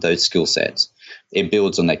have those skill sets. It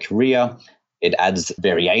builds on their career. It adds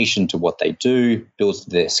variation to what they do, builds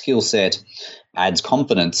their skill set, adds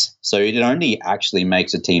confidence. So it only actually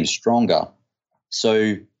makes a team stronger.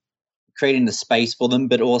 So creating the space for them,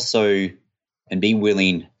 but also and be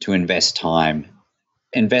willing to invest time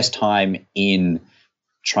in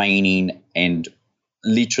training. And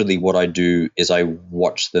literally what I do is I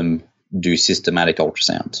watch them do systematic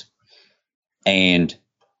ultrasounds and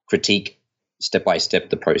critique step by step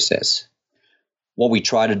the process. What we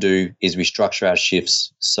try to do is we structure our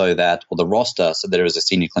shifts so that, or the roster, so there is a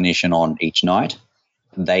senior clinician on each night.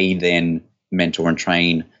 They then mentor and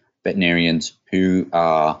train veterinarians who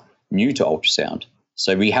are new to ultrasound.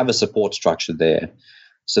 So we have a support structure there.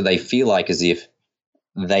 So they feel like as if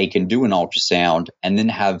they can do an ultrasound and then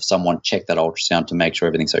have someone check that ultrasound to make sure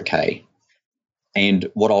everything's okay. And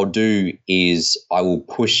what I'll do is I will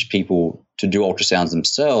push people to do ultrasounds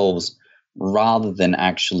themselves rather than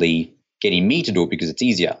actually getting me to do it because it's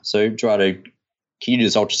easier. So Gerardo, can you do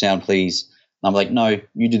this ultrasound, please? And I'm like, no,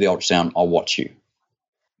 you do the ultrasound, I'll watch you.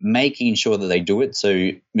 Making sure that they do it. So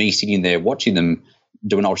me sitting there watching them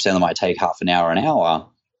do an ultrasound that might take half an hour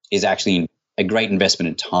is actually a great investment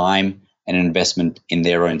in time and an investment in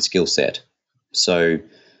their own skill set. So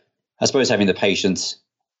I suppose having the patience,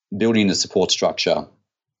 building the support structure,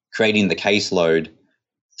 creating the caseload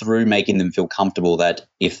through making them feel comfortable that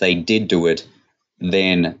if they did do it,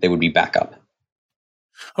 then there would be backup.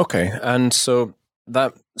 Okay, and so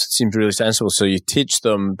that seems really sensible. So you teach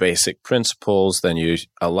them basic principles, then you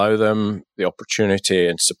allow them the opportunity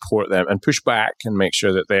and support them and push back and make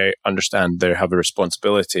sure that they understand they have a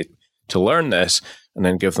responsibility to learn this, and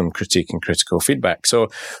then give them critique and critical feedback. So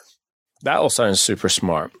that all sounds super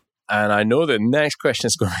smart. And I know the next question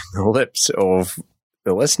is going to be on the lips of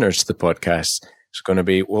the listeners to the podcast. It's going to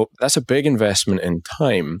be, well, that's a big investment in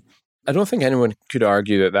time. I don't think anyone could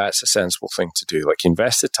argue that that's a sensible thing to do. Like,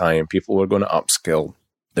 invest the time, people are going to upskill,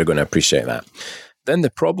 they're going to appreciate that. Then the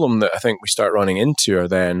problem that I think we start running into are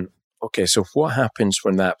then, okay, so what happens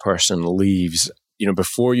when that person leaves,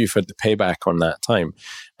 before you've had the payback on that time?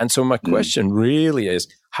 And so my question really is,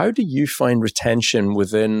 how do you find retention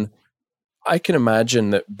within, I can imagine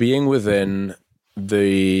that being within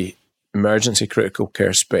the emergency critical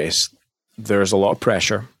care space, there's a lot of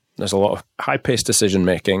pressure, there's a lot of high-paced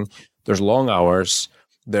decision-making, there's long hours.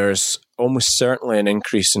 There's almost certainly an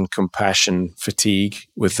increase in compassion fatigue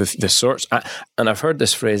with the sorts. And I've heard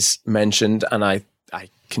this phrase mentioned, and I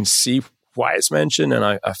can see why it's mentioned, and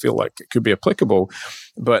I feel like it could be applicable.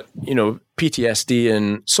 But, PTSD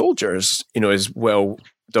in soldiers, is well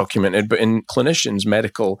documented. But in clinicians,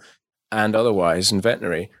 medical and otherwise, in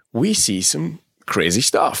veterinary, we see some crazy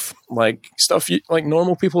stuff, like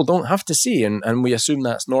normal people don't have to see, and we assume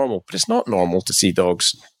that's normal, but it's not normal to see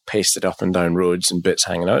dogs pasted up and down roads and bits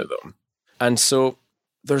hanging out of them. And so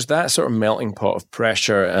there's that sort of melting pot of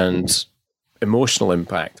pressure and emotional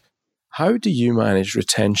impact. How do you manage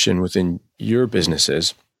retention within your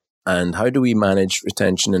businesses, and how do we manage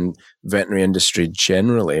retention in veterinary industry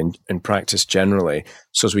generally, and in practice generally,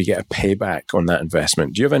 so as we get a payback on that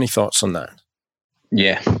investment? Do you have any thoughts on that?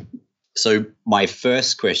 Yeah. So my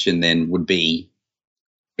first question then would be,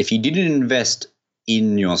 if you didn't invest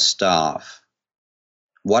in your staff,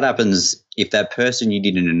 what happens if that person you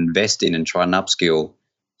didn't invest in and try and upskill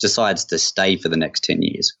decides to stay for the next 10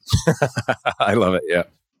 years? I love it, yeah.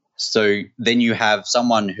 So then you have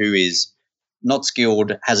someone who is not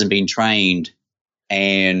skilled, hasn't been trained,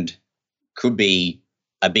 and could be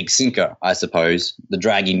a big sinker, I suppose, the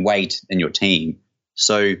dragging weight in your team.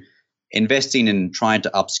 So investing in trying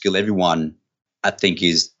to upskill everyone, I think,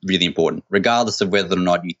 is really important, regardless of whether or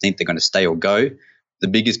not you think they're going to stay or go. The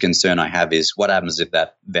biggest concern I have is what happens if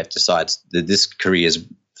that vet decides that this career is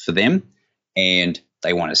for them and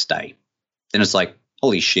they want to stay. Then it's like,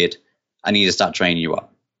 holy shit, I need to start training you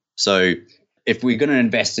up. So if we're going to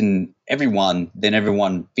invest in everyone, then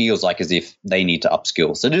everyone feels like as if they need to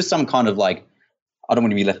upskill. So there's some kind of like, I don't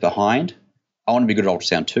want to be left behind. I want to be good at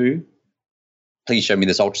ultrasound too. Please show me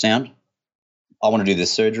this ultrasound. I want to do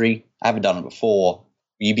this surgery. I haven't done it before.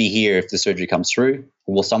 Will you be here if the surgery comes through?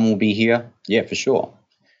 Will someone be here? Yeah, for sure.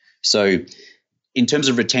 So in terms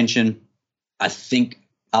of retention, I think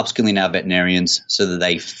upskilling our veterinarians so that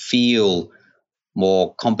they feel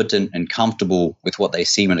more competent and comfortable with what they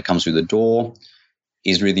see when it comes through the door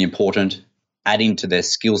is really important. Adding to their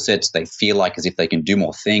skill sets, they feel like as if they can do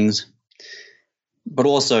more things. But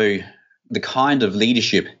also the kind of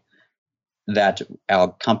leadership that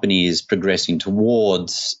our company is progressing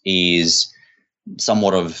towards is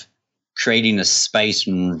somewhat of creating a space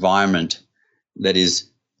and environment that is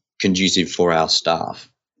conducive for our staff.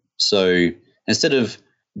 So instead of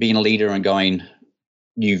being a leader and going,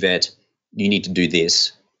 you vet, you need to do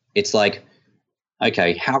this, it's like,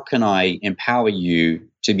 okay, how can I empower you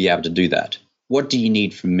to be able to do that? What do you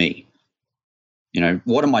need from me?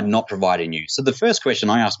 What am I not providing you? So the first question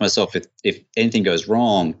I ask myself if anything goes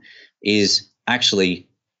wrong is actually,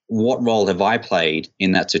 what role have I played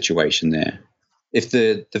in that situation there? If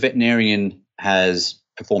the veterinarian has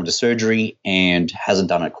performed a surgery and hasn't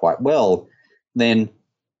done it quite well, then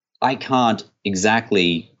I can't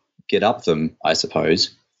exactly get up them, I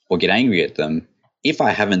suppose, or get angry at them if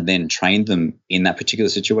I haven't then trained them in that particular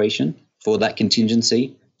situation for that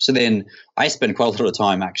contingency. So then I spend quite a lot of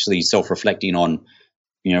time actually self-reflecting on,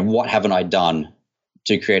 what haven't I done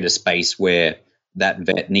to create a space where that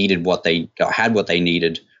vet needed had what they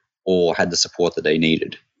needed or had the support that they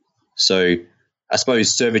needed. So I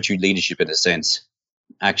suppose servitude leadership in a sense,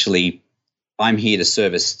 actually, I'm here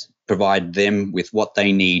to provide them with what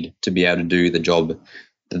they need to be able to do the job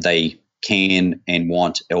that they can and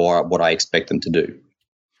want or what I expect them to do.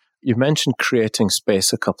 You've mentioned creating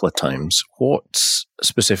space a couple of times. What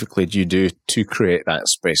specifically do you do to create that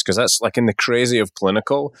space? Because that's like in the crazy of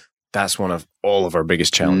clinical, that's one of all of our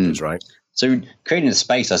biggest challenges, right? So creating a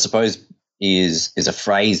space, I suppose, is a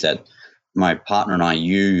phrase that my partner and I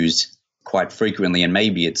use quite frequently, and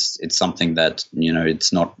maybe it's something that,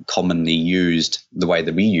 it's not commonly used the way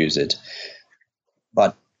that we use it.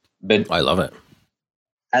 But I love it.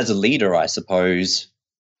 As a leader, I suppose,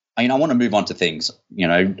 I want to move on to things.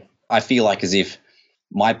 I feel like as if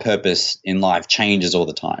my purpose in life changes all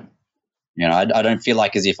the time. I don't feel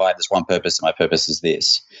like as if I have this one purpose and my purpose is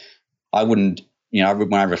this. I wouldn't,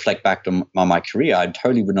 when I reflect back on my career, I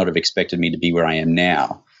totally would not have expected me to be where I am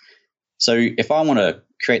now. So if I want to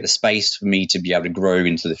create the space for me to be able to grow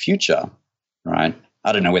into the future, right,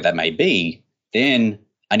 I don't know where that may be, then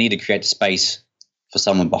I need to create space for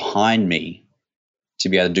someone behind me to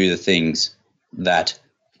be able to do the things that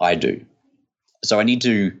I do. So I need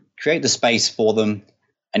to create the space for them.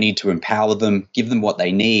 I need to empower them, give them what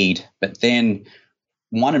they need. But then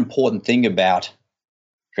one important thing about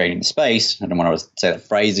creating the space, I don't want to say that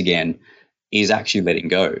phrase again, is actually letting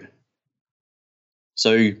go.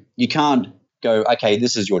 So you can't go, okay,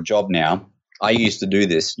 this is your job now. I used to do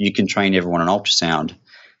this. You can train everyone on ultrasound.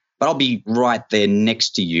 But I'll be right there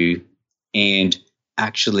next to you and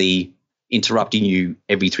actually interrupting you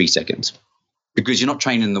every 3 seconds because you're not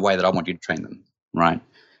trained in the way that I want you to train them, right?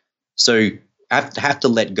 So I have to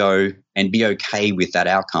let go and be okay with that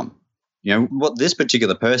outcome. What this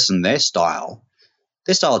particular person, their style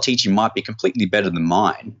of teaching might be completely better than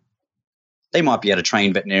mine. They might be able to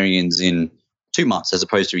train veterinarians in 2 months as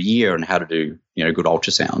opposed to a year on how to do, good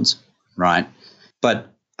ultrasounds, right?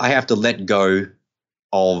 But I have to let go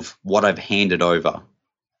of what I've handed over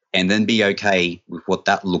and then be okay with what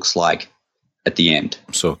that looks like at the end.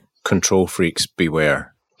 So control freaks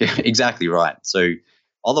beware. Yeah, exactly right. So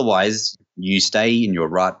otherwise you stay in your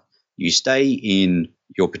rut, you stay in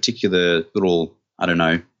your particular little,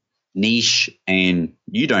 niche, and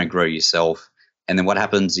you don't grow yourself. And then what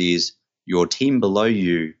happens is your team below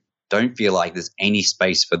you don't feel like there's any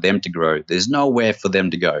space for them to grow. There's nowhere for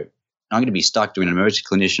them to go. I'm going to be stuck doing an emergency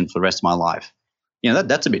clinician for the rest of my life.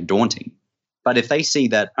 That's a bit daunting. But if they see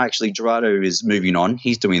that actually Gerardo is moving on,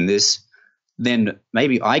 he's doing this, then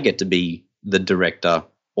maybe I get to be the director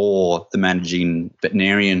or the managing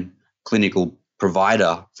veterinarian clinical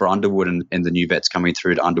provider for Underwood and the new vets coming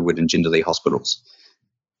through to Underwood and Jindalee hospitals.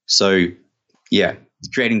 So, yeah,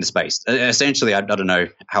 creating the space. Essentially, I don't know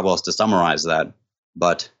how else to summarize that,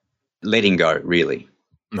 but letting go, really.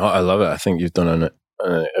 No, I love it. I think you've done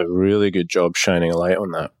a really good job shining a light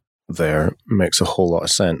on that there. Makes a whole lot of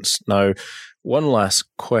sense. Now, one last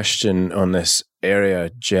question on this area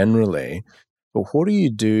generally, but what do you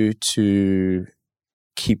do to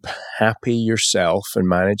keep happy yourself and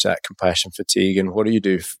manage that compassion fatigue? And what do you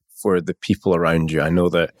do for the people around you? I know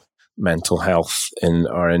that mental health in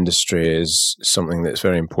our industry is something that's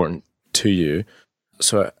very important to you.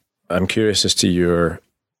 So I'm curious as to your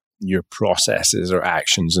processes or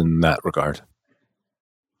actions in that regard.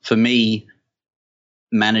 For me,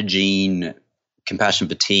 managing compassion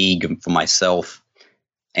fatigue for myself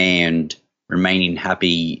and remaining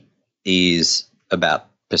happy is about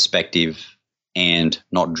perspective and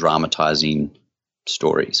not dramatizing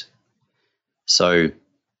stories. So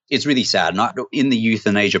it's really sad. In the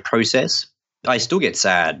euthanasia process, I still get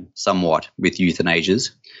sad somewhat with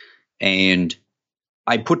euthanasias. And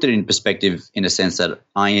I put it in perspective in a sense that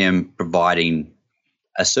I am providing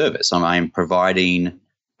a service. I am providing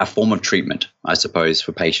a form of treatment, I suppose,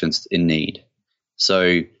 for patients in need.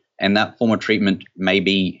 So, and that form of treatment may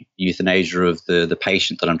be euthanasia of the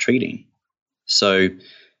patient that I'm treating. So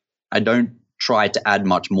I don't try to add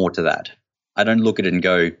much more to that. I don't look at it and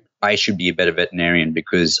go, I should be a better veterinarian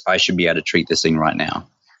because I should be able to treat this thing right now.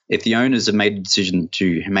 If the owners have made a decision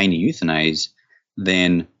to humanely euthanize,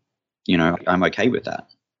 then, I'm okay with that.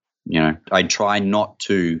 I try not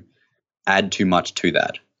to add too much to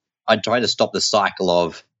that. I try to stop the cycle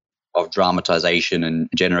of dramatization and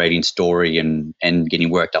generating story and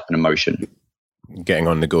getting worked up in emotion. Getting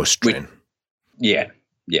on the ghost train. Yeah,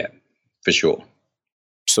 for sure.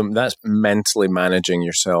 So that's mentally managing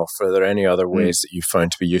yourself. Are there any other ways that you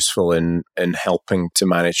found to be useful in helping to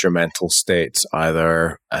manage your mental states?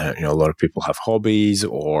 Either, a lot of people have hobbies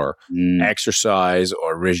or exercise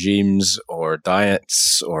or regimes or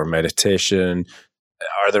diets or meditation.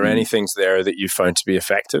 Are there any things there that you found to be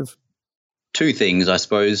effective? Two things, I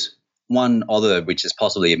suppose. One other, which is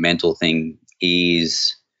possibly a mental thing,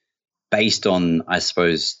 is based on, I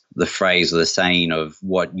suppose, the phrase or the saying of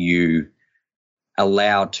what you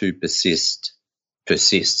allow to persist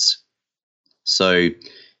persists. So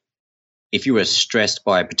if you are stressed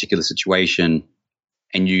by a particular situation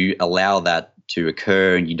and you allow that to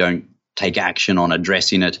occur and you don't take action on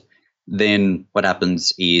addressing it, then what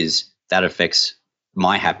happens is that affects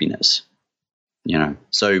my happiness.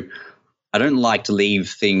 So I don't like to leave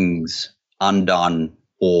things undone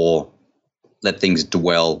or let things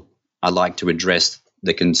dwell. I like to address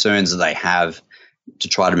the concerns that I have to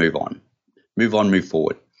try to move on, move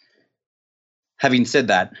forward. Having said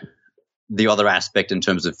that, the other aspect in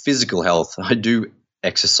terms of physical health, I do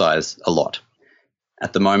exercise a lot.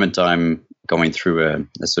 At the moment, I'm going through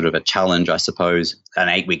a sort of a challenge, I suppose, an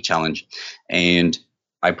 8-week challenge, and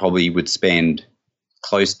I probably would spend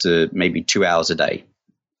close to maybe 2 hours a day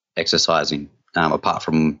exercising, apart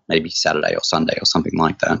from maybe Saturday or Sunday or something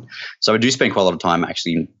like that. So I do spend quite a lot of time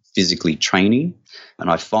actually physically training,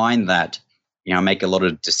 and I find that I make a lot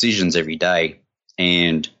of decisions every day,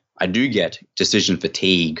 and I do get decision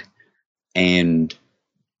fatigue, and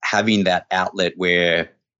having that outlet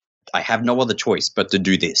where I have no other choice but to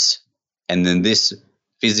do this, and then this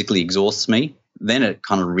physically exhausts me, then it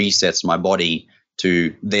kind of resets my body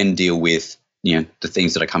to then deal with the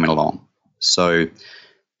things that are coming along. So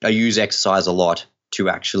I use exercise a lot to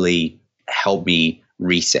actually help me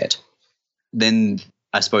reset. Then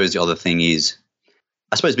I suppose the other thing is,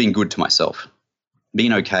 being good to myself,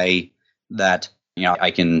 being okay that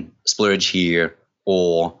I can splurge here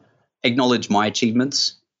or acknowledge my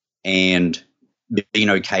achievements and being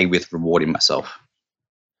okay with rewarding myself.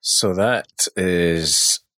 So I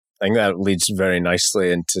think that leads very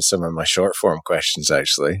nicely into some of my short form questions,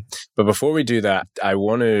 actually. But before we do that, I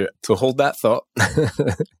want to hold that thought.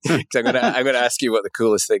 I'm going to ask you what the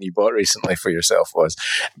coolest thing you bought recently for yourself was.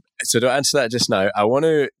 So don't answer that just now. I want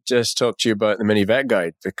to just talk to you about the Mini Vet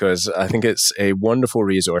Guide, because I think it's a wonderful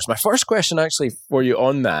resource. My first question actually for you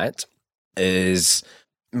on that is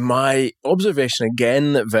my observation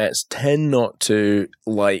again that vets tend not to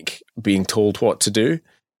like being told what to do.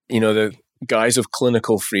 The guise of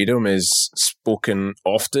clinical freedom is spoken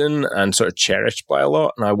often and sort of cherished by a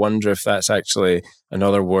lot. And I wonder if that's actually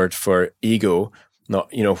another word for ego.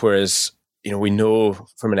 Whereas, we know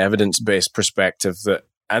from an evidence-based perspective that,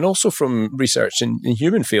 and also from research in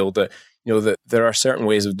human field, that, that there are certain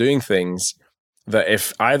ways of doing things that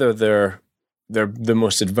if either they're the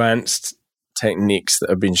most advanced techniques that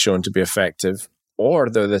have been shown to be effective, or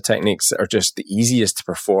they're the techniques that are just the easiest to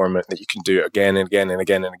perform, that you can do again and again and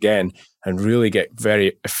again and again, and really get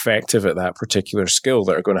very effective at that particular skill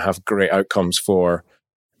that are going to have great outcomes for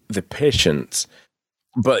the patient.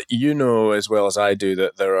 But you know as well as I do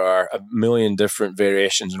that there are a million different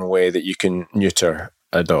variations in a way that you can neuter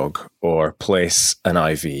a dog or place an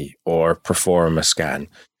IV or perform a scan.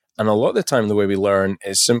 And a lot of the time the way we learn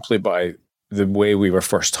is simply by the way we were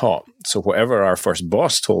first taught. So whatever our first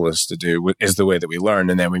boss told us to do is the way that we learn,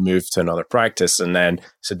 and then we move to another practice, and then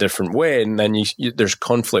it's a different way, and then there's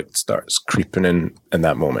conflict starts creeping in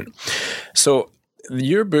that moment. So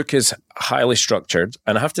your book is highly structured,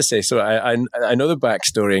 and I have to say, so I know the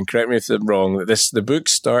backstory, and correct me if I'm wrong, that the book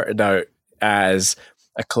started out as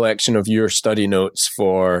a collection of your study notes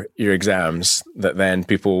for your exams that then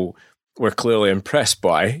people were clearly impressed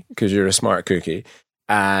by because you're a smart cookie.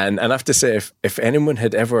 And I have to say, if anyone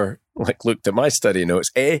had ever looked at my study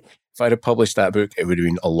notes, A, if I'd have published that book, it would have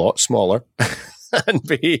been a lot smaller. And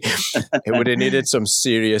B, it would have needed some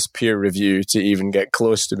serious peer review to even get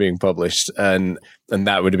close to being published. And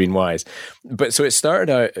that would have been wise. But so it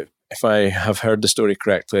started out, if I have heard the story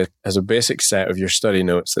correctly, as a basic set of your study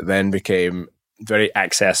notes that then became very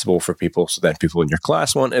accessible for people. So then people in your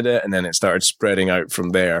class wanted it, and then it started spreading out from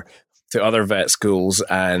there to other vet schools.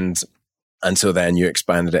 And so then you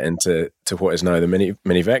expanded it into what is now the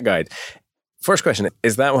mini vet guide. First question,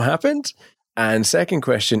 is that what happened? And second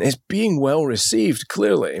question, is being well received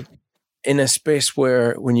clearly in a space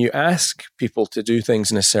where when you ask people to do things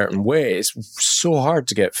in a certain way, it's so hard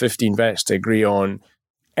to get 15 vets to agree on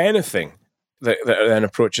anything that then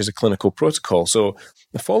approaches a clinical protocol. So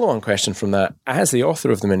the follow-on question from that, as the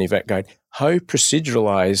author of the Mini Vet Guide, how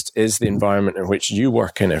proceduralized is the environment in which you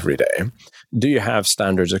work in every day? Do you have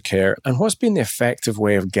standards of care? And what's been the effective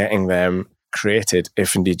way of getting them created,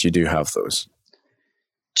 if indeed you do have those?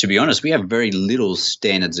 To be honest, we have very little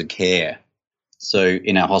standards of care. So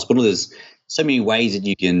in our hospital, there's so many ways that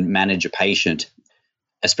you can manage a patient,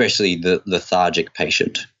 especially the lethargic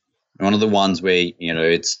patient. One of the ones where,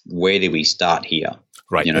 it's where do we start here?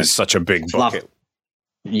 Right. It's such a big bucket.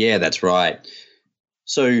 Yeah, that's right.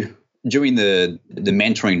 So during the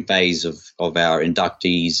mentoring phase of our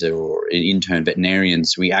inductees or intern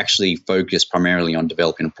veterinarians, we actually focus primarily on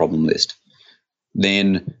developing a problem list.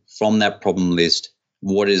 Then from that problem list,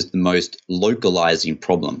 what is the most localizing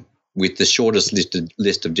problem with the shortest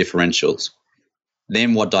list of differentials?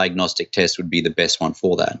 Then what diagnostic test would be the best one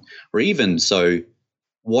for that? Or even so,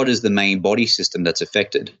 what is the main body system that's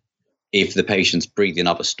affected? If the patient's breathing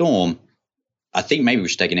up a storm, I think maybe we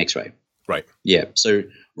should take an x-ray. Right. Yeah. So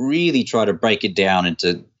really try to break it down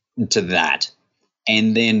into that.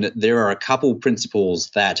 And then there are a couple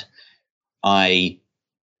principles that I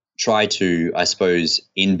try to, I suppose,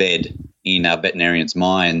 embed in our veterinarians'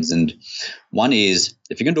 minds. And one is,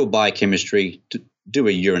 if you're going to do a biochemistry, do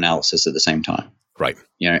a urinalysis at the same time. Right.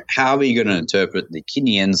 How are you going to interpret the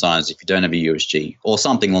kidney enzymes if you don't have a USG or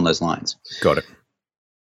something along those lines? Got it.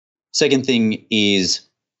 Second thing is,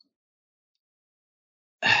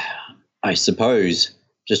 I suppose,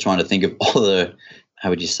 just trying to think of all the,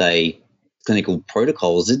 how would you say, clinical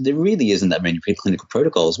protocols. There really isn't that many clinical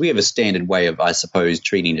protocols. We have a standard way of, I suppose,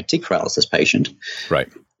 treating a tick paralysis patient.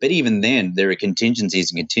 Right. But even then, there are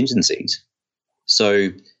contingencies and contingencies. So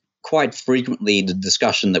quite frequently, the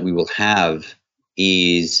discussion that we will have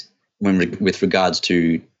is with regards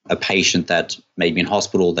to a patient that may be in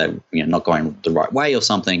hospital that not going the right way or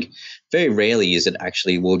something. Very rarely is it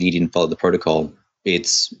actually, well, you didn't follow the protocol.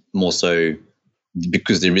 It's more so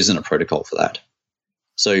because there isn't a protocol for that.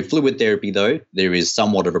 So fluid therapy, though, there is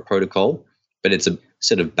somewhat of a protocol, but it's a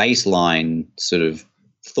sort of baseline sort of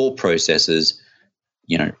thought processes.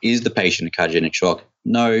 Is the patient in cardiogenic shock?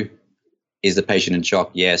 No. Is the patient in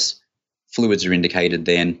shock? Yes. Fluids are indicated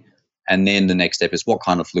then. And then the next step is what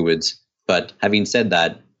kind of fluids. But having said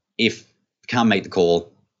that, if you can't make the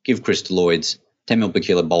call, give crystalloids, 10 ml per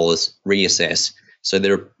kilo bolus, reassess. So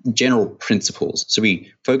there are general principles. So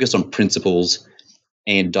we focus on principles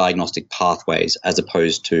and diagnostic pathways as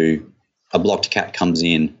opposed to a blocked cat comes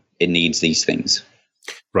in, it needs these things.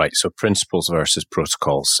 Right. So principles versus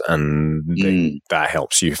protocols, and that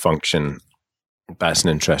helps you function. That's an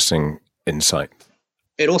interesting insight.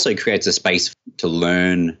 It also creates a space to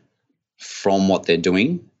learn from what they're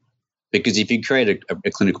doing, because if you create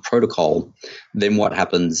a clinical protocol, then what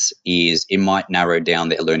happens is it might narrow down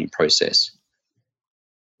their learning process.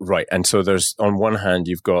 Right. And so there's, on one hand,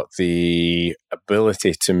 you've got the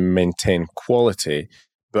ability to maintain quality,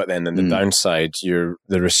 but then on the downside,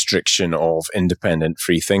 the restriction of independent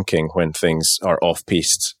free thinking when things are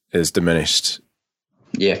off-piste is diminished.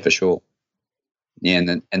 Yeah, for sure. Yeah,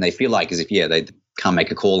 and they feel like as if, can't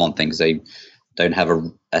make a call on things. They don't have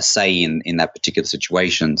a say in that particular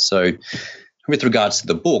situation. So with regards to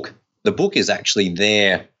the book is actually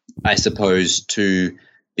there, I suppose, to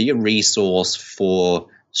be a resource for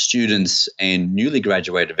students and newly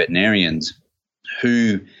graduated veterinarians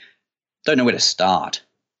who don't know where to start.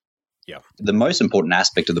 Yeah. The most important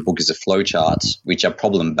aspect of the book is the flowcharts, which are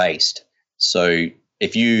problem-based. So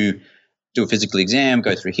if you do a physical exam,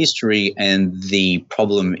 go through history, and the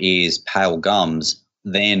problem is pale gums,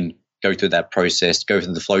 then go through that process, go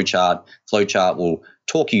through the flowchart. Flowchart will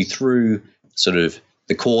talk you through sort of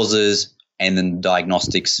the causes and then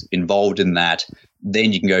diagnostics involved in that.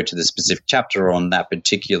 Then you can go to the specific chapter on that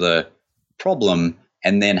particular problem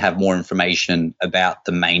and then have more information about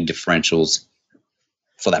the main differentials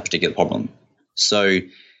for that particular problem. So,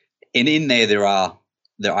 and in there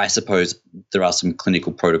I suppose there are some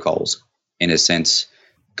clinical protocols, in a sense,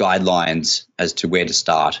 guidelines as to where to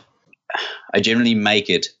start. I generally make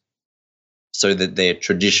it so that they're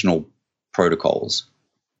traditional protocols.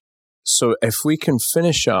 So if we can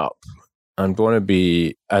finish up, I'm going to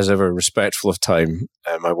be, as ever, respectful of time.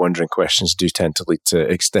 My wandering questions do tend to lead to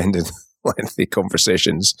extended, lengthy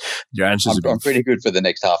conversations. Your answers I'm pretty good for the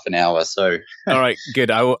next half an hour. So, all right, good.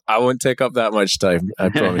 I won't take up that much time. I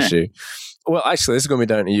promise you. Well, actually, this is going to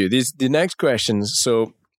be down to you. The next questions.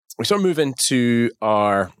 So we sort of move into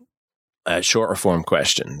our shorter form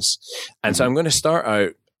questions, and so I'm going to start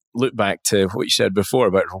out. Look back to what you said before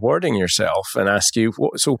about rewarding yourself and ask you,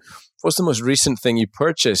 what's the most recent thing you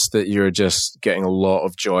purchased that you're just getting a lot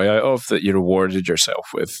of joy out of, that you rewarded yourself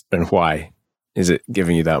with, and why is it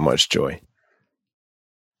giving you that much joy?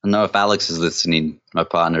 I know if Alex is listening, my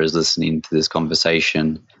partner is listening to this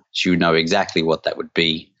conversation, she would know exactly what that would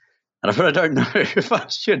be. And I don't know if I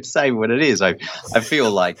should say what it is. I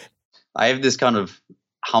feel like I have this kind of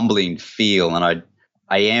humbling feel, and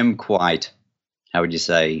I am quite, how would you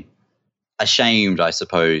say, ashamed, I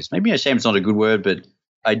suppose. Maybe ashamed is not a good word, but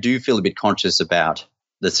I do feel a bit conscious about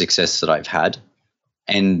the success that I've had.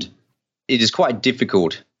 And it is quite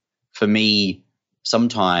difficult for me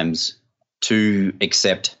sometimes to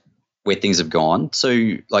accept where things have gone.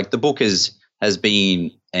 So like the book has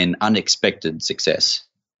been an unexpected success.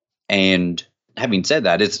 And having said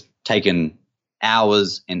that, it's taken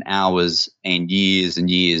hours and hours and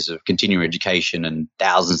years of continuing education and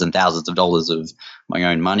thousands of dollars of my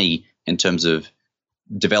own money in terms of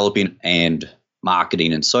developing and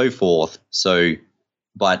marketing and so forth. So,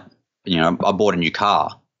 but, you know, I bought a new car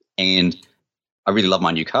and I really love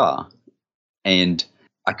my new car. And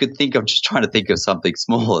I could think I'm just trying to think of something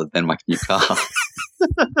smaller than my new car.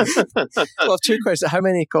 Well, two questions. How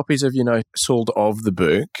many copies have you now sold of the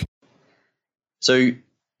book? So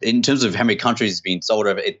in terms of how many countries it's been sold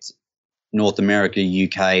over, it's North America,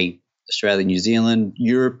 UK, Australia, New Zealand,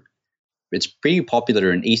 Europe. It's pretty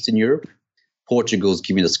popular in Eastern Europe. Portugal's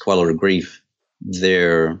giving us quite a lot of grief.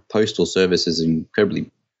 Their postal service is incredibly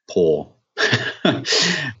poor. I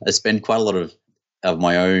spend quite a lot of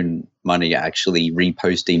my own money actually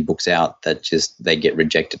reposting books out that just they get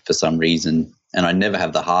rejected for some reason. And I never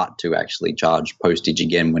have the heart to actually charge postage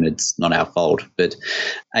again when it's not our fault. But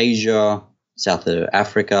Asia, South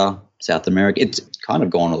Africa, South America, it's kind of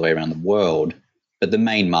gone all the way around the world. But the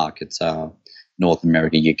main markets are North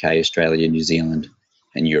America, UK, Australia, New Zealand,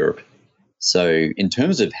 and Europe. So in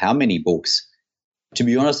terms of how many books, to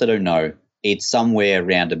be honest, I don't know. It's somewhere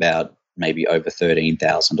around about maybe over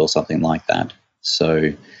 13,000 or something like that.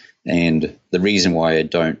 So, and the reason why I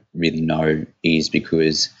don't really know is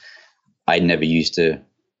because I never used to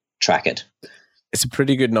track it. It's a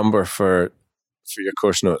pretty good number for your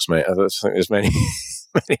course notes, mate. I don't think there's many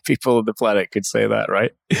people on the planet could say that,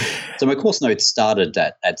 right? So my course notes started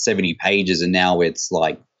at 70 pages and now it's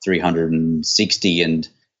like 360, and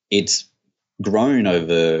it's grown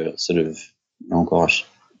over sort of,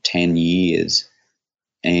 10 years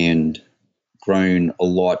and grown a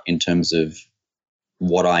lot in terms of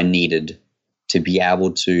what I needed to be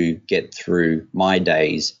able to get through my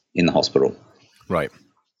days in the hospital. Right.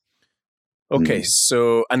 Okay,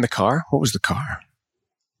 so, and the car? What was the car?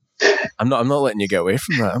 I'm not letting you get away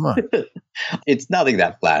from that, am I? It's nothing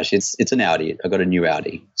that flash. It's an Audi. I got a new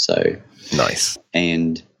Audi. So nice.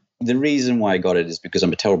 And the reason why I got it is because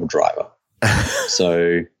I'm a terrible driver.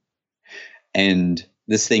 So, and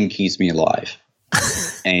this thing keeps me alive.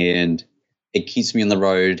 And it keeps me on the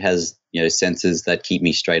road, has, sensors that keep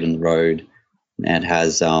me straight on the road. And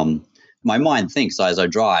has my mind thinks as I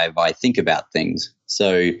drive, I think about things.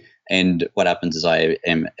 So, and what happens is I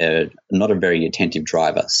am not a very attentive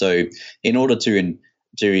driver. So in order to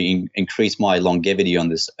increase my longevity on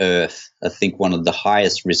this earth, I think one of the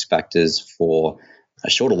highest risk factors for a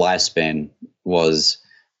shorter lifespan was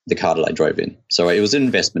the car that I drove in. So it was an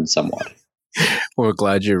investment somewhat. We're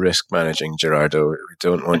glad you're risk managing, Gerardo. We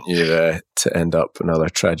don't want you to end up another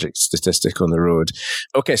tragic statistic on the road.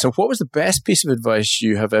 Okay, so what was the best piece of advice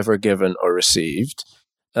you have ever given or received?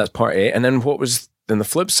 That's part A. And then on the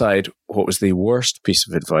flip side, what was the worst piece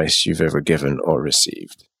of advice you've ever given or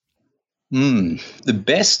received? The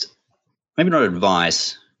best, maybe not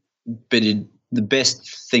advice, but the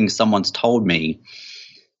best thing someone's told me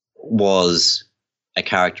was a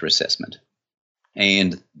character assessment.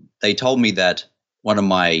 And they told me that one of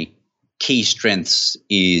my key strengths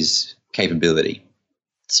is capability.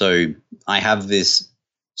 So I have this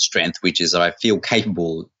strength, which is that I feel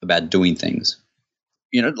capable about doing things.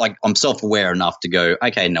 Like I'm self-aware enough to go,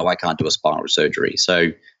 okay, no, I can't do a spinal surgery.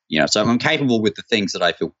 So, so I'm capable with the things that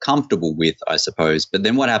I feel comfortable with, I suppose. But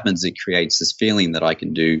then what happens, it creates this feeling that I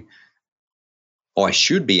can do, or I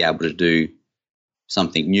should be able to do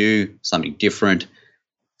something new, something different.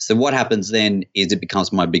 So what happens then is it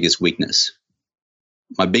becomes my biggest weakness.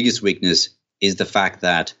 My biggest weakness is the fact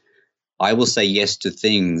that I will say yes to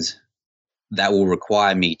things that will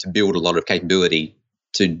require me to build a lot of capability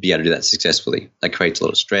to be able to do that successfully. That creates a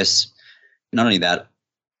lot of stress. Not only that,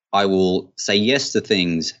 I will say yes to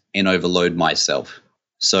things and overload myself.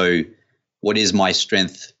 So what is my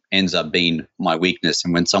strength ends up being my weakness.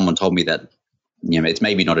 And when someone told me that, it's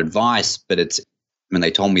maybe not advice, but it's when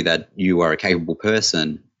they told me that you are a capable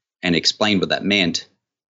person and explained what that meant,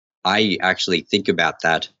 I actually think about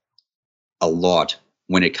that a lot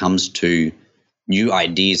when it comes to new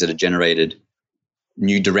ideas that are generated,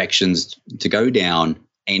 new directions to go down.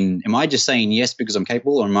 And am I just saying yes because I'm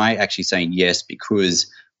capable, or am I actually saying yes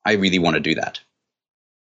because I really want to do that?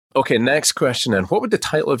 Okay, next question then. What would the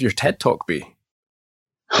title of your TED Talk be?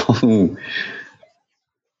 What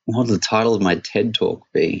would the title of my TED Talk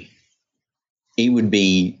be? It would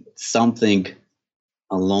be something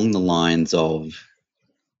along the lines of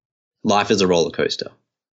life is a roller coaster.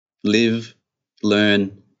 Live,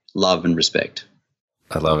 learn, love, and respect.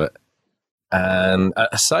 I love it. And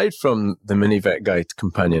aside from the Mini-Vet Guide to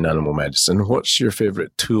Companion Animal Medicine, what's your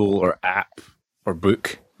favorite tool or app or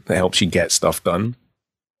book that helps you get stuff done?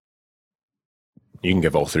 You can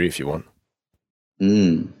give all three if you want.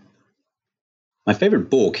 My favorite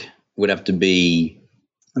book would have to be,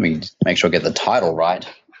 let me make sure I get the title right.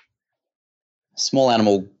 Small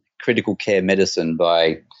Animal Critical Care Medicine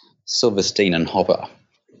by Silverstein and Hopper.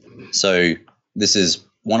 So this is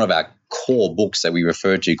one of our core books that we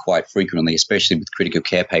refer to quite frequently, especially with critical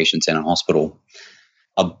care patients in a hospital.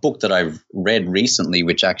 A book that I've read recently,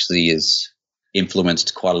 which actually is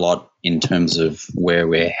influenced quite a lot in terms of where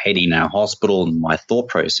we're heading in our hospital and my thought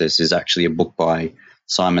process, is actually a book by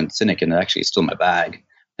Simon Sinek, and it actually is still in my bag.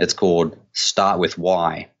 It's called Start With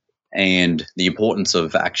Why, and the importance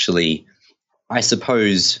of actually, I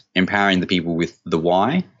suppose, empowering the people with the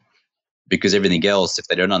why, because everything else, if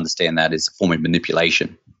they don't understand that, is a form of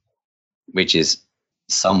manipulation, which is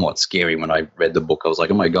somewhat scary. When I read the book, I was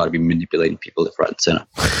like, oh my God, I've been manipulating people left, right, and center.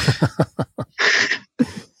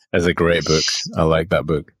 That's a great book. I like that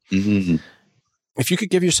book. Mm-hmm. If you could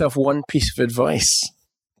give yourself one piece of advice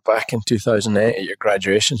back in 2008 at your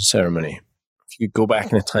graduation ceremony, if you could go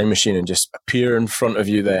back in a time machine and just appear in front of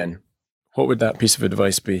you then, what would that piece of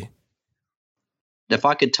advice be? If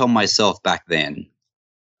I could tell myself back then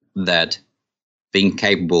that being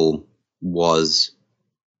capable was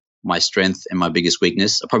my strength and my biggest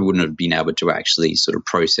weakness, I probably wouldn't have been able to actually sort of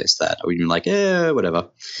process that. I would have been like, whatever.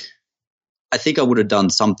 I think I would have done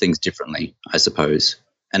some things differently, I suppose,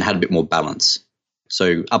 and had a bit more balance.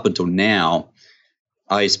 So up until now,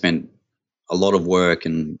 I spent a lot of work,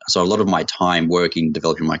 and so a lot of my time working,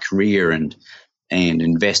 developing my career and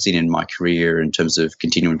investing in my career in terms of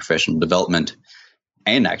continuing professional development,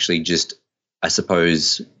 and actually just, I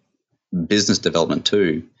suppose, business development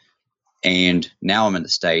too. And now I'm at the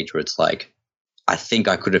stage where it's like, I think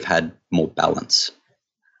I could have had more balance.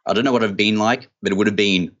 I don't know what I've been like, but it would have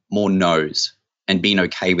been more no's and being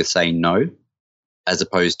okay with saying no, as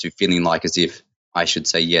opposed to feeling like as if I should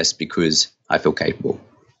say yes because I feel capable.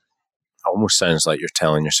 Almost sounds like you're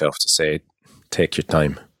telling yourself to say, take your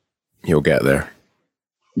time. You'll get there.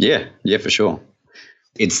 Yeah, for sure.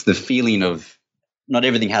 It's the feeling of not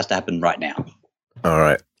everything has to happen right now. All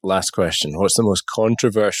right. Last question. What's the most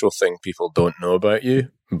controversial thing people don't know about you,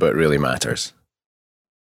 but really matters?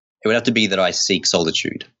 It would have to be that I seek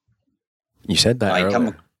solitude. You said that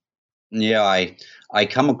earlier. I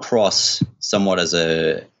come across somewhat as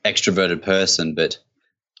a extroverted person, but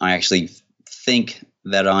I actually think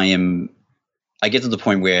that I get to the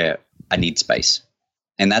point where I need space.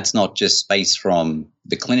 And that's not just space from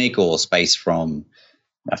the clinic or space from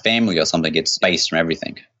my family or something gets space from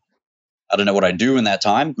everything. I don't know what I do in that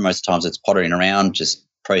time. Most times it's pottering around, just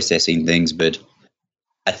processing things, but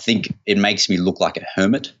I think it makes me look like a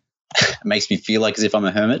hermit. It makes me feel like as if I'm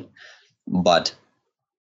a hermit, but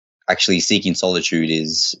actually seeking solitude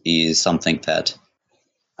is something that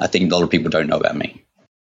I think a lot of people don't know about me.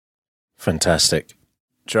 Fantastic.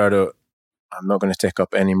 Gerardo, I'm not going to take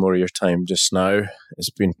up any more of your time just now.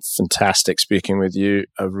 It's been fantastic speaking with you.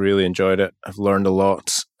 I've really enjoyed it. I've learned a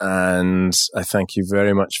lot, and I thank you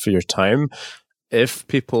very much for your time. If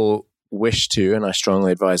people wish to, and I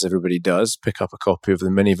strongly advise everybody does, pick up a copy of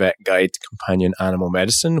the Mini Vet Guide to Companion Animal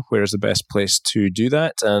Medicine, where is the best place to do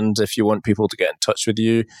that? And if you want people to get in touch with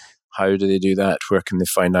you, how do they do that? Where can they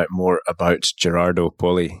find out more about Gerardo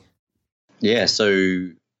Poli? Yeah, so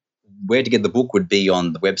where to get the book would be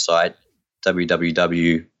on the website,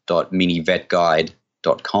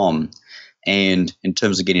 www.minivetguide.com. And in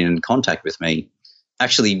terms of getting in contact with me,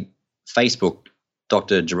 actually, Facebook,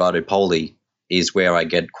 Dr. Gerardo Poli, is where I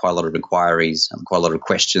get quite a lot of inquiries and quite a lot of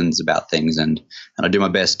questions about things, and I do my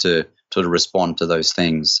best to respond to those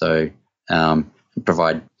things. So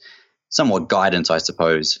provide somewhat guidance, I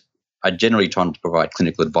suppose. I generally try to provide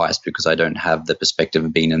clinical advice because I don't have the perspective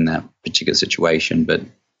of being in that particular situation. But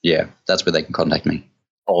yeah, that's where they can contact me.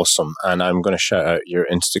 Awesome. And I'm going to shout out your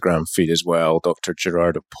Instagram feed as well. Dr.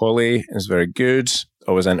 Gerardo Poli is very good,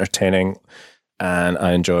 always entertaining, and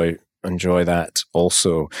I enjoy that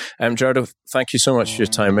also. Gerardo, thank you so much for your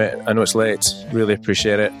time, mate. I know it's late. Really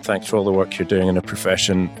appreciate it. Thanks for all the work you're doing in the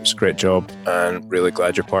profession. It's a great job, and really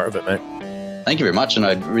glad you're part of it, mate. Thank you very much, and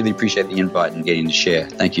I really appreciate the invite and getting to share.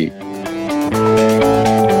 Thank you.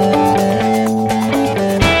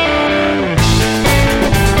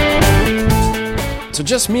 So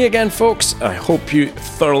just me again, folks. I hope you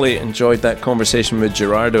thoroughly enjoyed that conversation with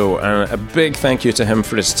Gerardo, and a big thank you to him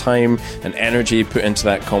for his time and energy put into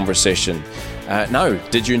that conversation. Now,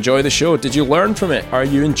 did you enjoy the show? Did you learn from it? Are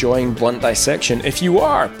you enjoying Blunt Dissection? If you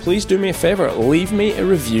are, please do me a favour, leave me a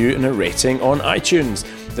review and a rating on iTunes.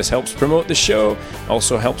 This helps promote the show,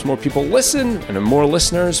 also helps more people listen, and more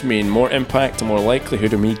listeners mean more impact and more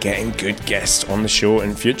likelihood of me getting good guests on the show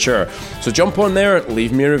in future. So jump on there,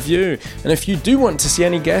 leave me a review, and if you do want to see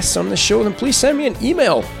any guests on the show, then please send me an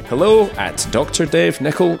email,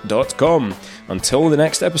 hello@drdavenicol.com. Until the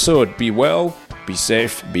next episode, be well, be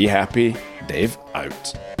safe, be happy. Dave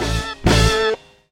out.